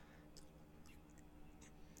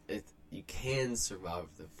 you can survive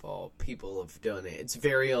the fall. People have done it. It's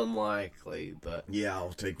very unlikely, but yeah,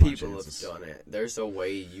 I'll take my chances. People have done it. There's a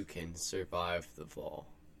way you can survive the fall.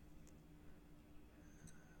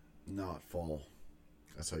 Not fall.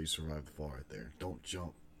 That's how you survive the fall right there. Don't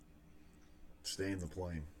jump. Stay in the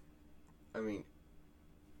plane. I mean,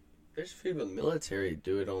 there's people in the military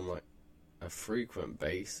do it on like a frequent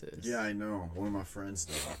basis. Yeah, I know. One of my friends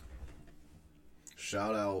did.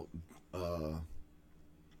 Shout out the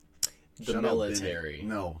military.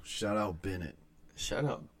 Shout out Bennett. Shout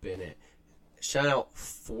out Bennett. Shout out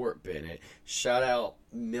Fort Bennett. Shout out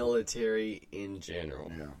military in general.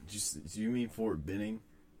 Yeah. Do you mean Fort Benning?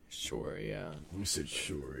 Sure, yeah. You said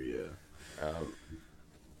sure, yeah.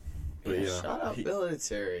 But yeah, shout out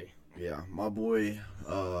military. Yeah, my boy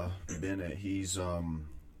Bennett, he's at,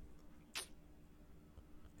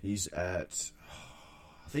 I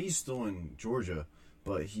think he's still in Georgia,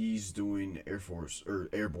 but he's doing Air Force or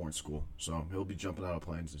airborne school, so he'll be jumping out of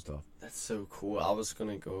planes and stuff. That's so cool. I was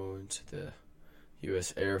gonna go into the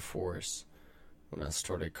U.S. Air Force when I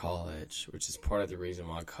started college, which is part of the reason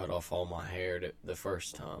why I cut off all my hair the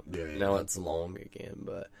first time. Yeah. Now it's long again,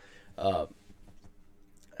 but I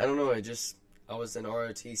don't know. I was in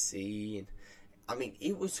ROTC, and I mean,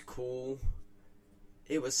 it was cool.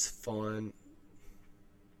 It was fun.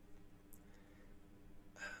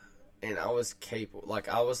 And I was capable. Like,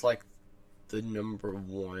 I was like the number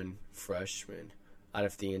one freshman out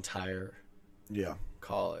of the entire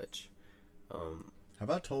college. Have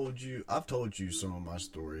I told you? I've told you some of my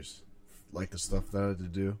stories, like the stuff that I had to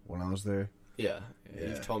do when I was there. Yeah,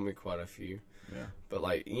 you've told me quite a few. Yeah. But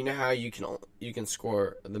like, you know how you can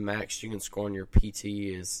score the max you can score on your PT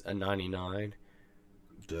is a 99.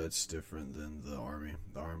 That's different than the Army.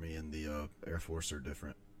 The Army and the Air Force are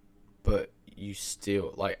different. But you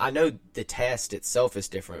still, like, I know the test itself is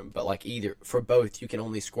different, but like for both, you can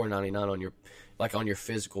only score 99 on your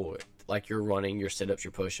physical, like your running, your sit-ups,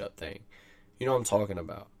 your push-up thing. You know what I'm talking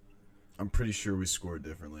about? I'm pretty sure we scored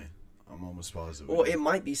differently. I'm almost positive. Well, it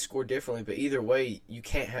might be scored differently, but either way, you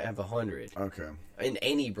can't have 100. Okay. In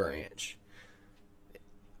any branch.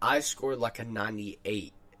 I scored like a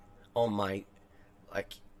 98 on my,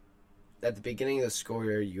 like, at the beginning of the school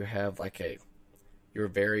year, you have like your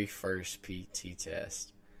very first PT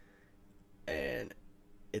test. And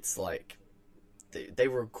it's like, they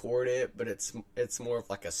record it, but it's more of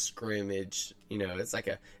like a scrimmage, you know,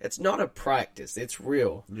 it's not a practice, it's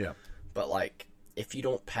real. Yeah. But like, if you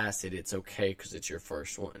don't pass it, it's okay because it's your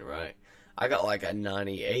first one, right? I got like a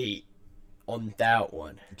 98 on that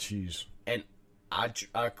one. Jeez. And I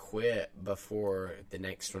quit before the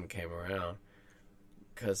next one came around.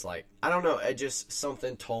 Because, like, I don't know,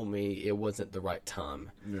 something told me it wasn't the right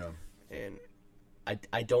time. Yeah. And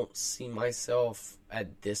I don't see myself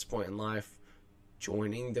at this point in life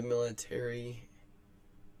joining the military,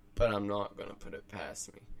 but I'm not going to put it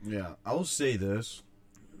past me. Yeah. I will say this.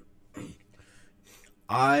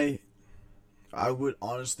 I would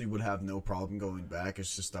honestly have no problem going back.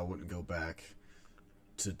 It's just I wouldn't go back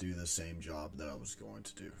to do the same job that I was going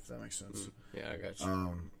to do, if that makes sense. Yeah, I got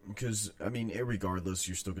you. Because, I mean, regardless,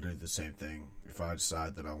 you're still going to do the same thing. If I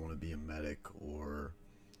decide that I want to be a medic or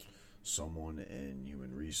someone in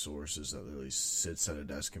human resources that literally sits at a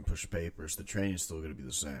desk and push papers, the training is still going to be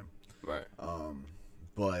the same. Right.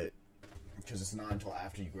 But because it's not until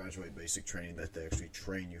after you graduate basic training that they actually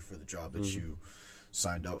train you for the job that you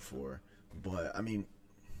signed up for. But, I mean,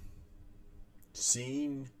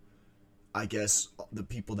 seeing, I guess, the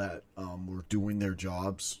people that were doing their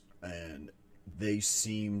jobs, and they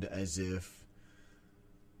seemed as if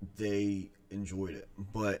they enjoyed it.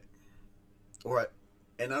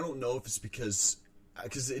 And I don't know if it's because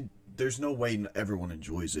there's no way everyone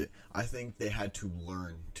enjoys it. I think they had to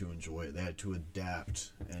learn to enjoy it. They had to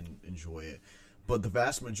adapt and enjoy it. But the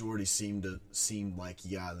vast majority seemed like,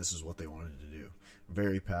 yeah, this is what they wanted to do.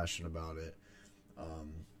 Very passionate about it.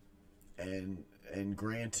 And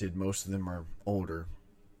granted, most of them are older.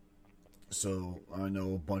 So I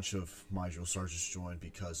know a bunch of my drill sergeants joined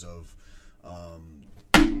because of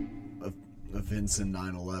events in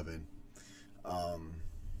 9/11.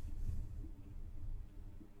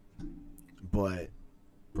 But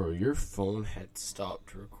Bro, your phone had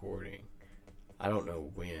stopped recording. I don't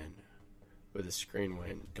know when, but the screen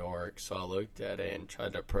went dark, so I looked at it and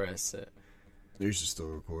tried to press it. yours is still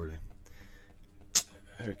recording.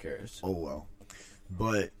 Who cares? Oh well.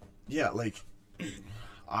 But yeah, like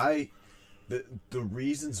the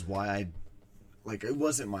reasons why it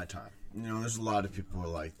wasn't my time. You know, there's a lot of people who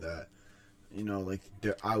are like that. You know, like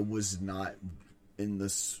I was not in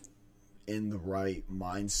the right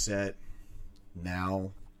mindset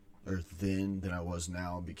now or then than I was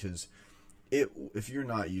now, because if you're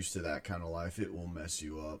not used to that kind of life, it will mess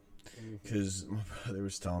you up. Because my brother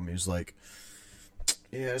was telling me, he's like,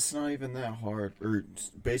 yeah, it's not even that hard, or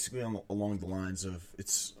basically along the lines of,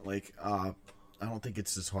 it's like, I don't think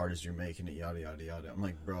it's as hard as you're making it, yada yada yada. I'm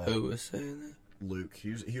like, bro, Who was saying that? Luke,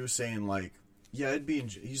 he was saying, like, yeah,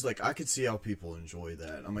 he's like, I could see how people enjoy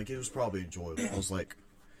that. I'm like, it was probably enjoyable. I was like,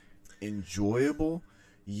 enjoyable?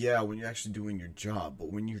 Yeah, when you're actually doing your job,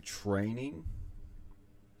 but when you're training,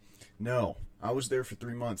 no. I was there for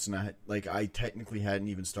 3 months, and I technically hadn't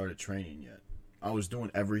even started training yet. I was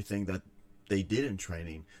doing everything that they did in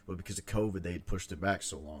training, but because of COVID, they had pushed it back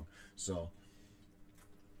so long. So,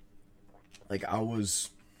 like, I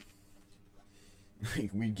was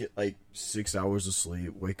Like, we'd get like 6 hours of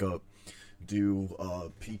sleep, wake up, do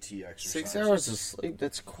PT exercise. 6 hours of sleep,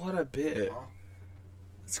 that's quite a bit. Huh?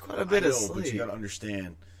 It's quite a bit of sleep. But you gotta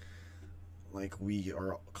understand, like, we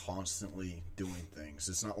are constantly doing things.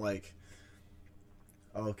 It's not like,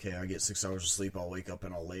 okay, I get 6 hours of sleep, I'll wake up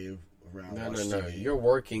and I'll lay around. No. TV. You're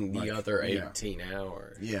working the Like, other yeah. 18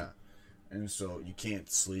 hours. Yeah. And so you can't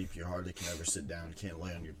sleep, you hardly can ever sit down, you can't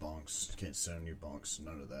lay on your bunks, you can't sit on your bunks,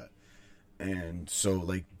 none of that. And so,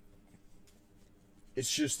 like,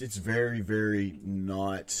 it's very, very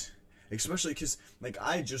not, especially because, like,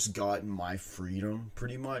 I had just gotten my freedom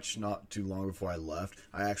pretty much not too long before I left.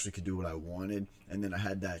 I actually could do what I wanted, and then I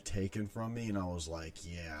had that taken from me, and I was like,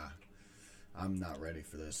 yeah, I'm not ready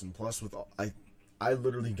for this. And plus, with I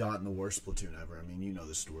literally got in the worst platoon ever. I mean, you know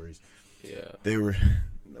the stories. Yeah.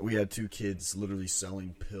 We had 2 kids literally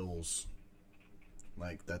selling pills,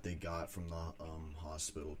 like, that they got from the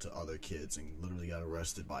hospital to other kids, and literally got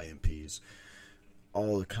arrested by MPs.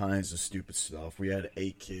 All the kinds of stupid stuff. We had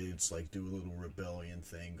 8 kids, like, do a little rebellion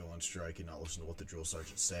thing, go on strike, and not listen to what the drill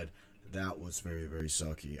sergeant said. That was very, very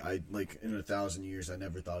sucky. In 1,000 years, I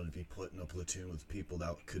never thought I'd be put in a platoon with people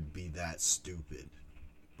that could be that stupid.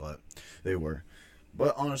 But they were.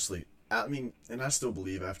 But honestly, I mean, and I still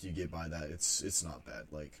believe after you get by that, it's not bad.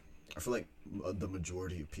 Like, I feel like the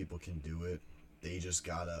majority of people can do it. They just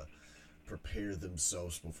gotta prepare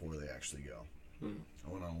themselves before they actually go. I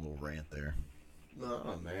went on a little rant there.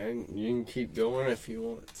 No, man. You can keep going if you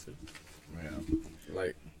want to. Yeah.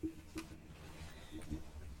 Like,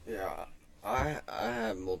 yeah, I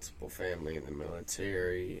have multiple family in the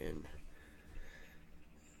military, and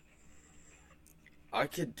I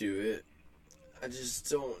could do it. I just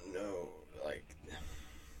don't know.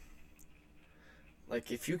 Like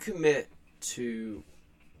if you commit to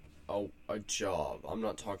a job, I'm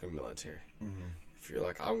not talking military. Mm-hmm. If you're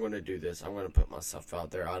like, I'm going to do this, I'm going to put myself out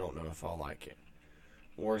there, I don't know if I'll like it.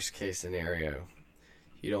 Worst case scenario,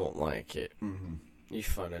 you don't like it. Mm-hmm. You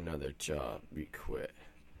find another job, you quit.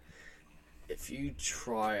 If you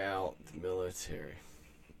try out the military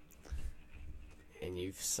and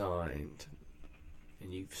you've signed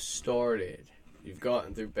and you've started, you've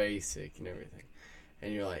gotten through basic and everything,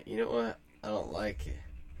 and you're like, you know what, I don't like it.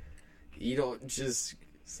 You don't just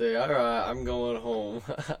say, alright, I'm going home.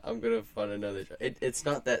 I'm going to find another job. It's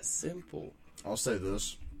not that simple. I'll say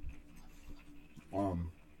this.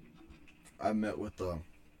 I met with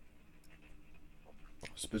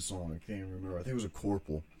spits on, I can't remember. I think it was a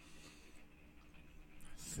corporal.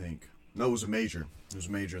 No, it was a major. It was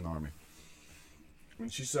a major in the Army.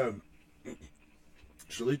 And she said,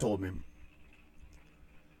 Shirley told me,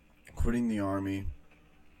 quitting the Army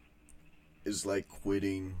is like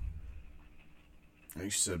quitting, I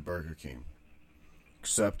think she said Burger King.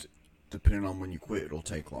 Except, depending on when you quit, it'll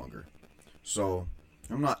take longer. So,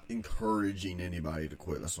 I'm not encouraging anybody to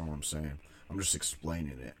quit, that's not what I'm saying. I'm just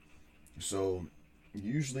explaining it. So,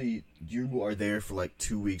 usually you are there for like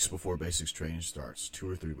 2 weeks before basics training starts. 2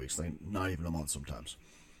 or 3 weeks, like not even a month sometimes.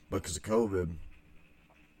 But because of COVID,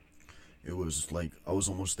 it was like I was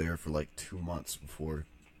almost there for like 2 months before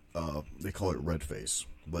they call it red phase.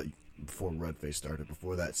 But before red phase started,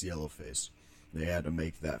 before that's yellow phase. They had to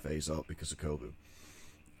make that phase up because of COVID.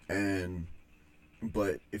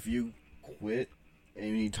 But if you quit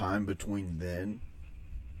any time between then,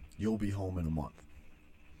 you'll be home in a month.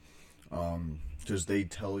 Because they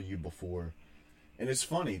tell you before. And it's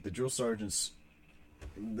funny, the drill sergeants,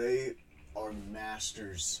 they are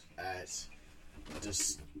masters at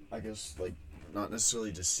just, I guess, like, not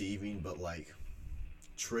necessarily deceiving, but like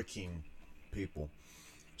tricking people.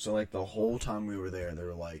 So like the whole time we were there, they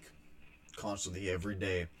were like constantly every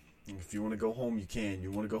day, if you want to go home, you can.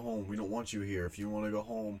 You want to go home, we don't want you here. If you want to go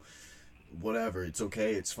home, whatever, it's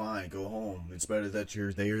okay, it's fine, go home. It's better that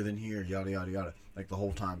you're there than here, yada yada yada. Like the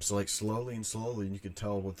whole time. So like slowly, and you could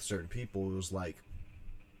tell with certain people, it was like,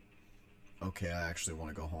 okay, I actually want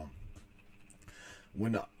to go home.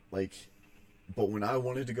 But when I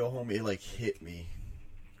wanted to go home, it like hit me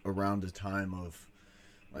around the time of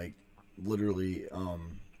like literally,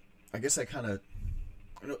 I guess I kind of,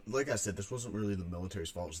 like I said, this wasn't really the military's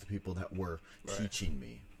fault. It was the people that were teaching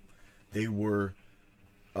me. They were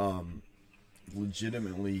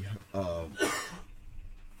legitimately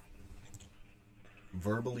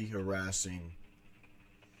verbally harassing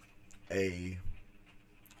a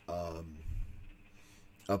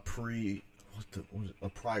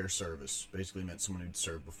prior service. Basically meant someone who'd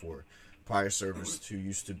served before. Prior service who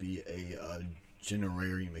used to be a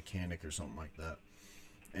generary mechanic or something like that,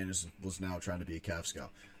 and was now trying to be a Cav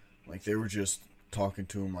Scout. Like, they were just talking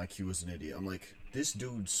to him like he was an idiot. I'm like, this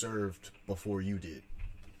dude served before you did.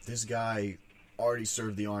 This guy already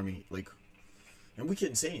served the Army, like, and we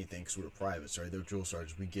couldn't say anything because we were privates, right? They were drill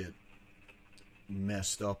sergeants. We get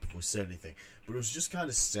messed up if we said anything. But it was just kind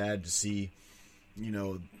of sad to see,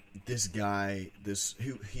 this guy,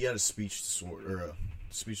 he had a speech disorder,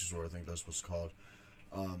 I think that's what's called.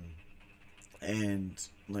 And,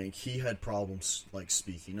 like, he had problems, like,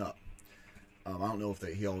 speaking up. I don't know if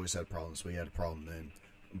he always had problems, but he had a problem then.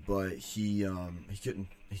 But he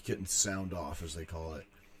couldn't sound off, as they call it.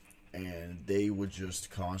 And they would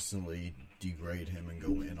just constantly degrade him and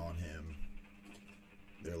go in on him.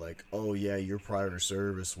 They're like, oh yeah, you're prior to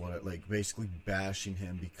service, like basically bashing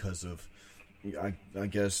him because of, I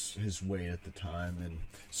guess, his weight at the time and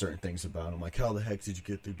certain things about him. Like, how the heck did you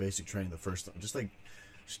get through basic training the first time? Just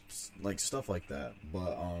like stuff like that.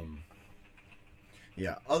 But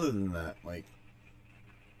yeah, other than that, like,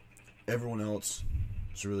 everyone else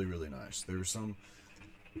is really, really nice. There were some,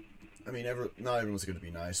 I mean, not everyone's going to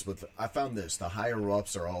be nice, but I found this: the higher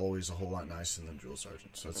ups are always a whole lot nicer than drill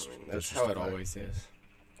sergeants. That's how it always is.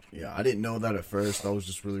 Yeah, I didn't know that at first. I was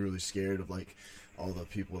just really, really scared of, like, all the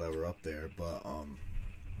people that were up there. But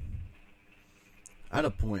I had a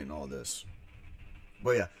point in all this.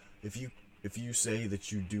 But yeah, if you say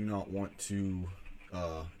that you do not want to,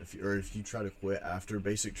 if you try to quit after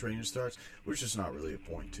basic training starts, which is not really a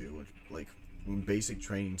point to. Like, when basic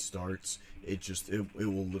training starts, it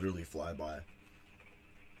will literally fly by.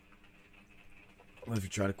 If you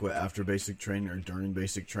try to quit after basic training or during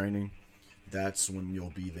basic training, that's when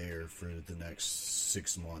you'll be there for the next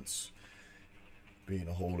 6 months, being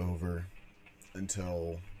a holdover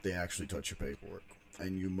until they actually touch your paperwork.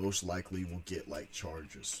 And you most likely will get, like,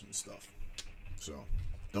 charges and stuff. So,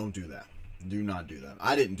 don't do that. Do not do that.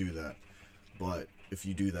 I didn't do that. But if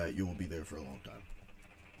you do that, you will be there for a long time.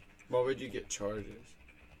 Why would you get charges?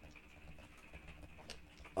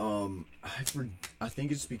 I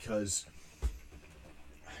think it's because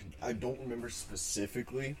I don't remember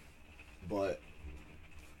specifically, but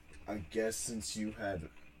I guess since you had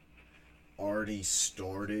already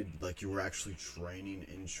started, like, you were actually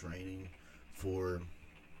training for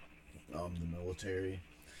the military,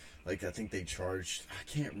 like, I think they charged, I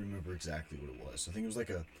can't remember exactly what it was. I think it was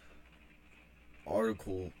like a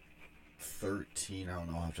Article 13, I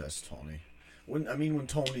don't know, I'll have to ask Tony. When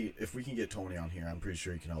Tony, if we can get Tony on here, I'm pretty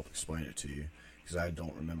sure he can help explain it to you, because I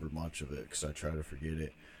don't remember much of it, because I try to forget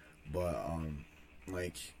it. But,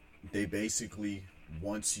 like, they basically,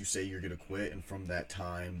 once you say you're going to quit, and from that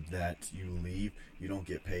time that you leave, you don't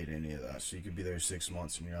get paid any of that. So you could be there 6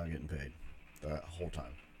 months and you're not getting paid that whole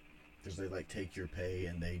time. Because they, like, take your pay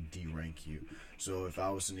and they de-rank you. So if I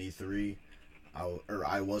was an E3,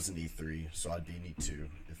 I was an E3, so I'd be an E2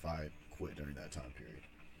 if I quit during that time period.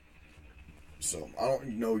 So I don't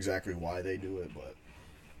know exactly why they do it, but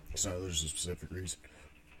so there's a specific reason.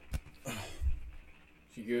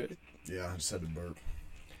 You good? Yeah, I just had to burp.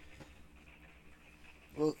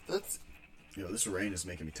 Well, that's... This rain is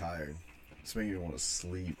making me tired. It's making me want to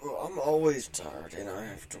sleep. Well, I'm always tired, and I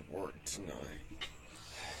have to work tonight.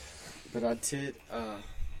 But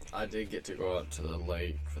I did get to go out to the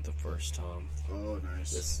lake for the first time. Oh,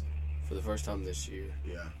 nice. For the first time this year.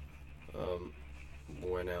 Yeah.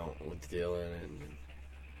 Went out with Dylan and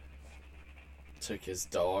took his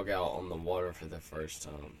dog out on the water for the first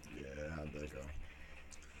time. Yeah, how'd that go?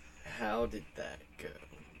 How did that go?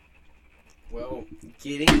 Well,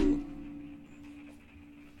 getting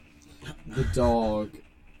the dog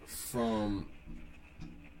from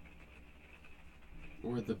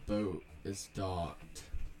where the boat is docked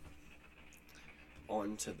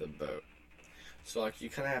onto the boat. So, like, you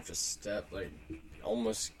kind of have to step, like,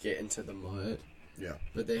 almost get into the mud. Yeah.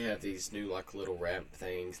 But they have these new, like, little ramp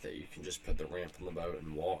things that you can just put the ramp on the boat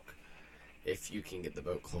and walk if you can get the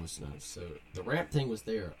boat close enough. So, the ramp thing was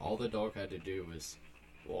there. All the dog had to do was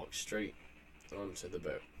walk straight onto the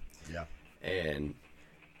boat. Yeah. And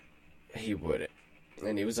he wouldn't.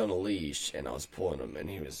 And he was on a leash, and I was pulling him, and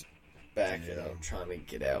he was backing up, trying to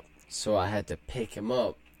get out. So I had to pick him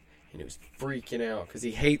up, and he was freaking out because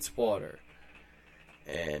he hates water.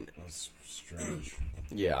 And that's strange.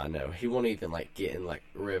 Yeah, I know. He won't even, like, get in, like,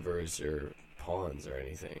 rivers or ponds or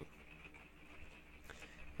anything.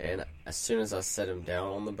 And as soon as I set him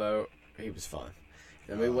down on the boat, he was fine.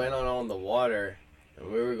 And we went on the water,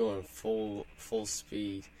 and we were going full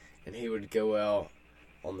speed, and he would go out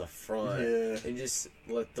on the front and just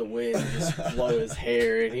let the wind just blow his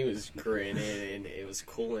hair, and he was grinning, and it was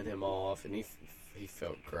cooling him off, and he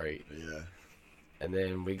felt great. Yeah. And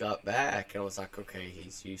then we got back, and I was like, okay,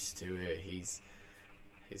 he's used to it. He's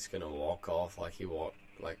gonna walk off like he walked,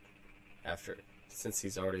 like, after, since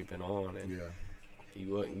he's already been on, and he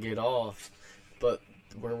wouldn't get off. But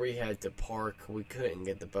where we had to park, we couldn't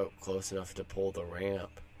get the boat close enough to pull the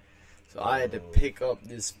ramp. So I had to pick up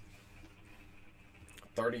this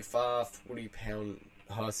 35, 40-pound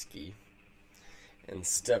husky and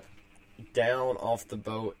step down off the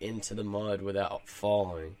boat into the mud without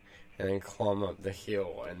falling, and then climb up the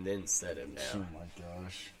hill and then set him Oh down. my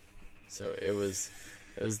gosh. So it was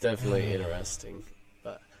definitely interesting.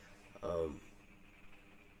 But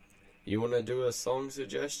you want to do a song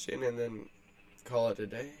suggestion and then call it a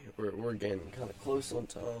day? We're getting kind of close on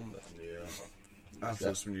time. But Yeah. After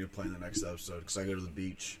this, we need to plan the next episode because I go to the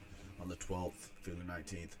beach on the 12th through the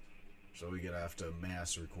 19th. So we get to have to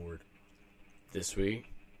mass record. this week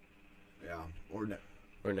Yeah. Or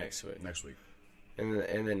next week. next week.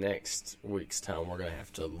 In the next week's time, we're gonna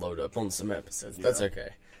have to load up on some episodes. Yeah. That's okay.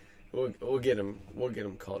 We'll get them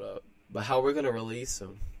caught up. But how we're gonna release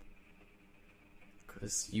them?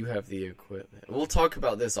 Because you have the equipment. We'll talk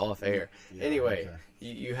about this off air. Yeah, Anyway, okay.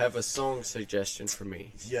 you have a song suggestion for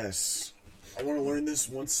me. Yes. I want to learn this.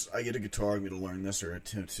 Once I get a guitar, I'm going to learn this, or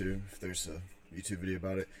attempt to, if there's a YouTube video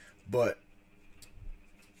about it. But,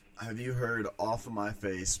 have you heard Off of My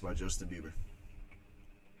Face by Justin Bieber?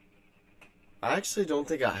 I actually don't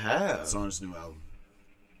think I have. It's on his new album.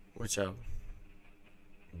 Which album?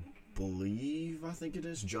 I think it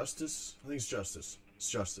is. Justice? I think it's Justice. It's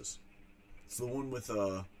Justice. It's the one with,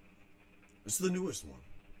 it's the newest one.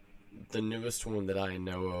 The newest one that I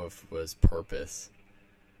know of was Purpose.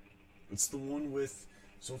 It's the one with,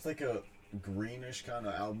 so it's like a greenish kind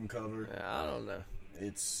of album cover. I don't know.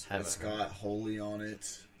 It's Haven't heard. got Holy on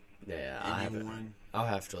it. Yeah, I haven't. One. I'll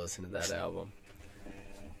have to listen to that album.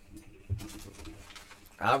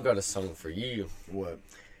 I've got a song for you. What?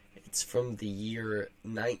 It's from the year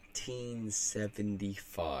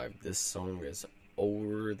 1975. This song is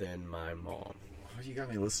older than my mom Why you got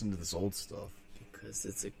me listening to this old stuff? because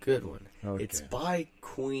it's a good one. Okay. It's by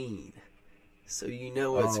Queen, so you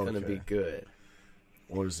know it's Oh, going to be okay. good.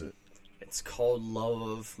 What is it? It's called Love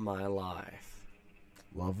of My Life.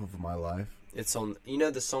 Love of My Life? It's on, you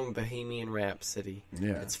know the song Bohemian Rhapsody?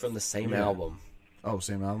 Yeah. It's from the same Yeah. album. Oh,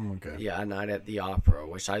 same album? Okay. Yeah, A Night at the Opera,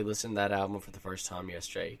 which I listened to that album for the first time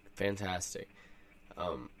yesterday. Fantastic.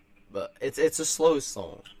 But it's a slow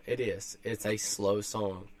song. It is. It's a slow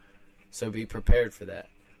song. So be prepared for that.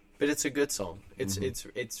 But it's a good song. It's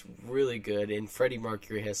really good, and Freddie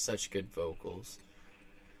Mercury has such good vocals.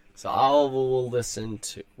 So I will listen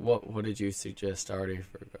to what did you suggest? I already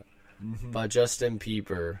forgot. By Justin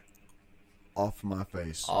Bieber, Off My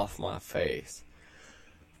Face. Off My Face.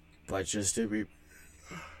 By Justin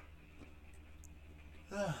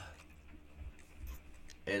Bieber.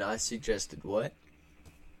 And I suggested what?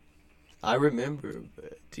 I remember,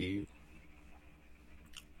 but do you?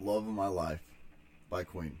 Love of My Life by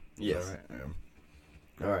Queen. Is Yes. that right?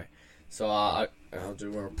 Yeah. Alright. So I'll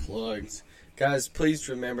do our plugs. Guys, please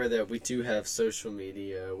remember that we do have social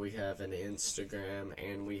media. We have an Instagram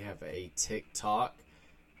and we have a TikTok.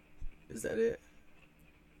 Is that it?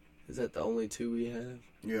 Is that the only two we have?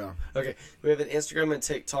 Yeah. Okay, we have an Instagram and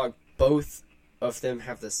TikTok. Both of them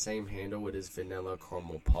have the same handle. It is Vanilla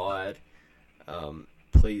Caramel Pod.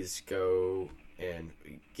 Please go and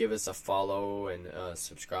give us a follow and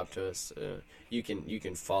subscribe to us. You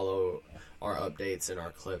can follow our updates and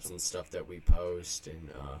our clips and stuff that we post, and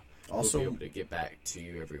Also- we'll be able to get back to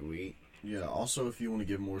you every week. Yeah. Also, if you want to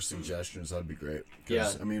give more suggestions, that'd be great.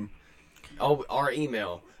 'Cause, Yeah. I mean, Oh, our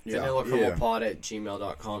email, Yeah,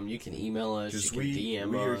 vanillacaramelpod@gmail.com. You can email us. just You can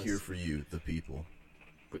DM we are us. here for you, the people.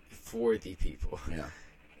 For the people. Yeah.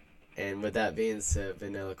 And with that being said,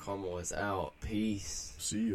 Vanilla Caramel is out. Peace. See you.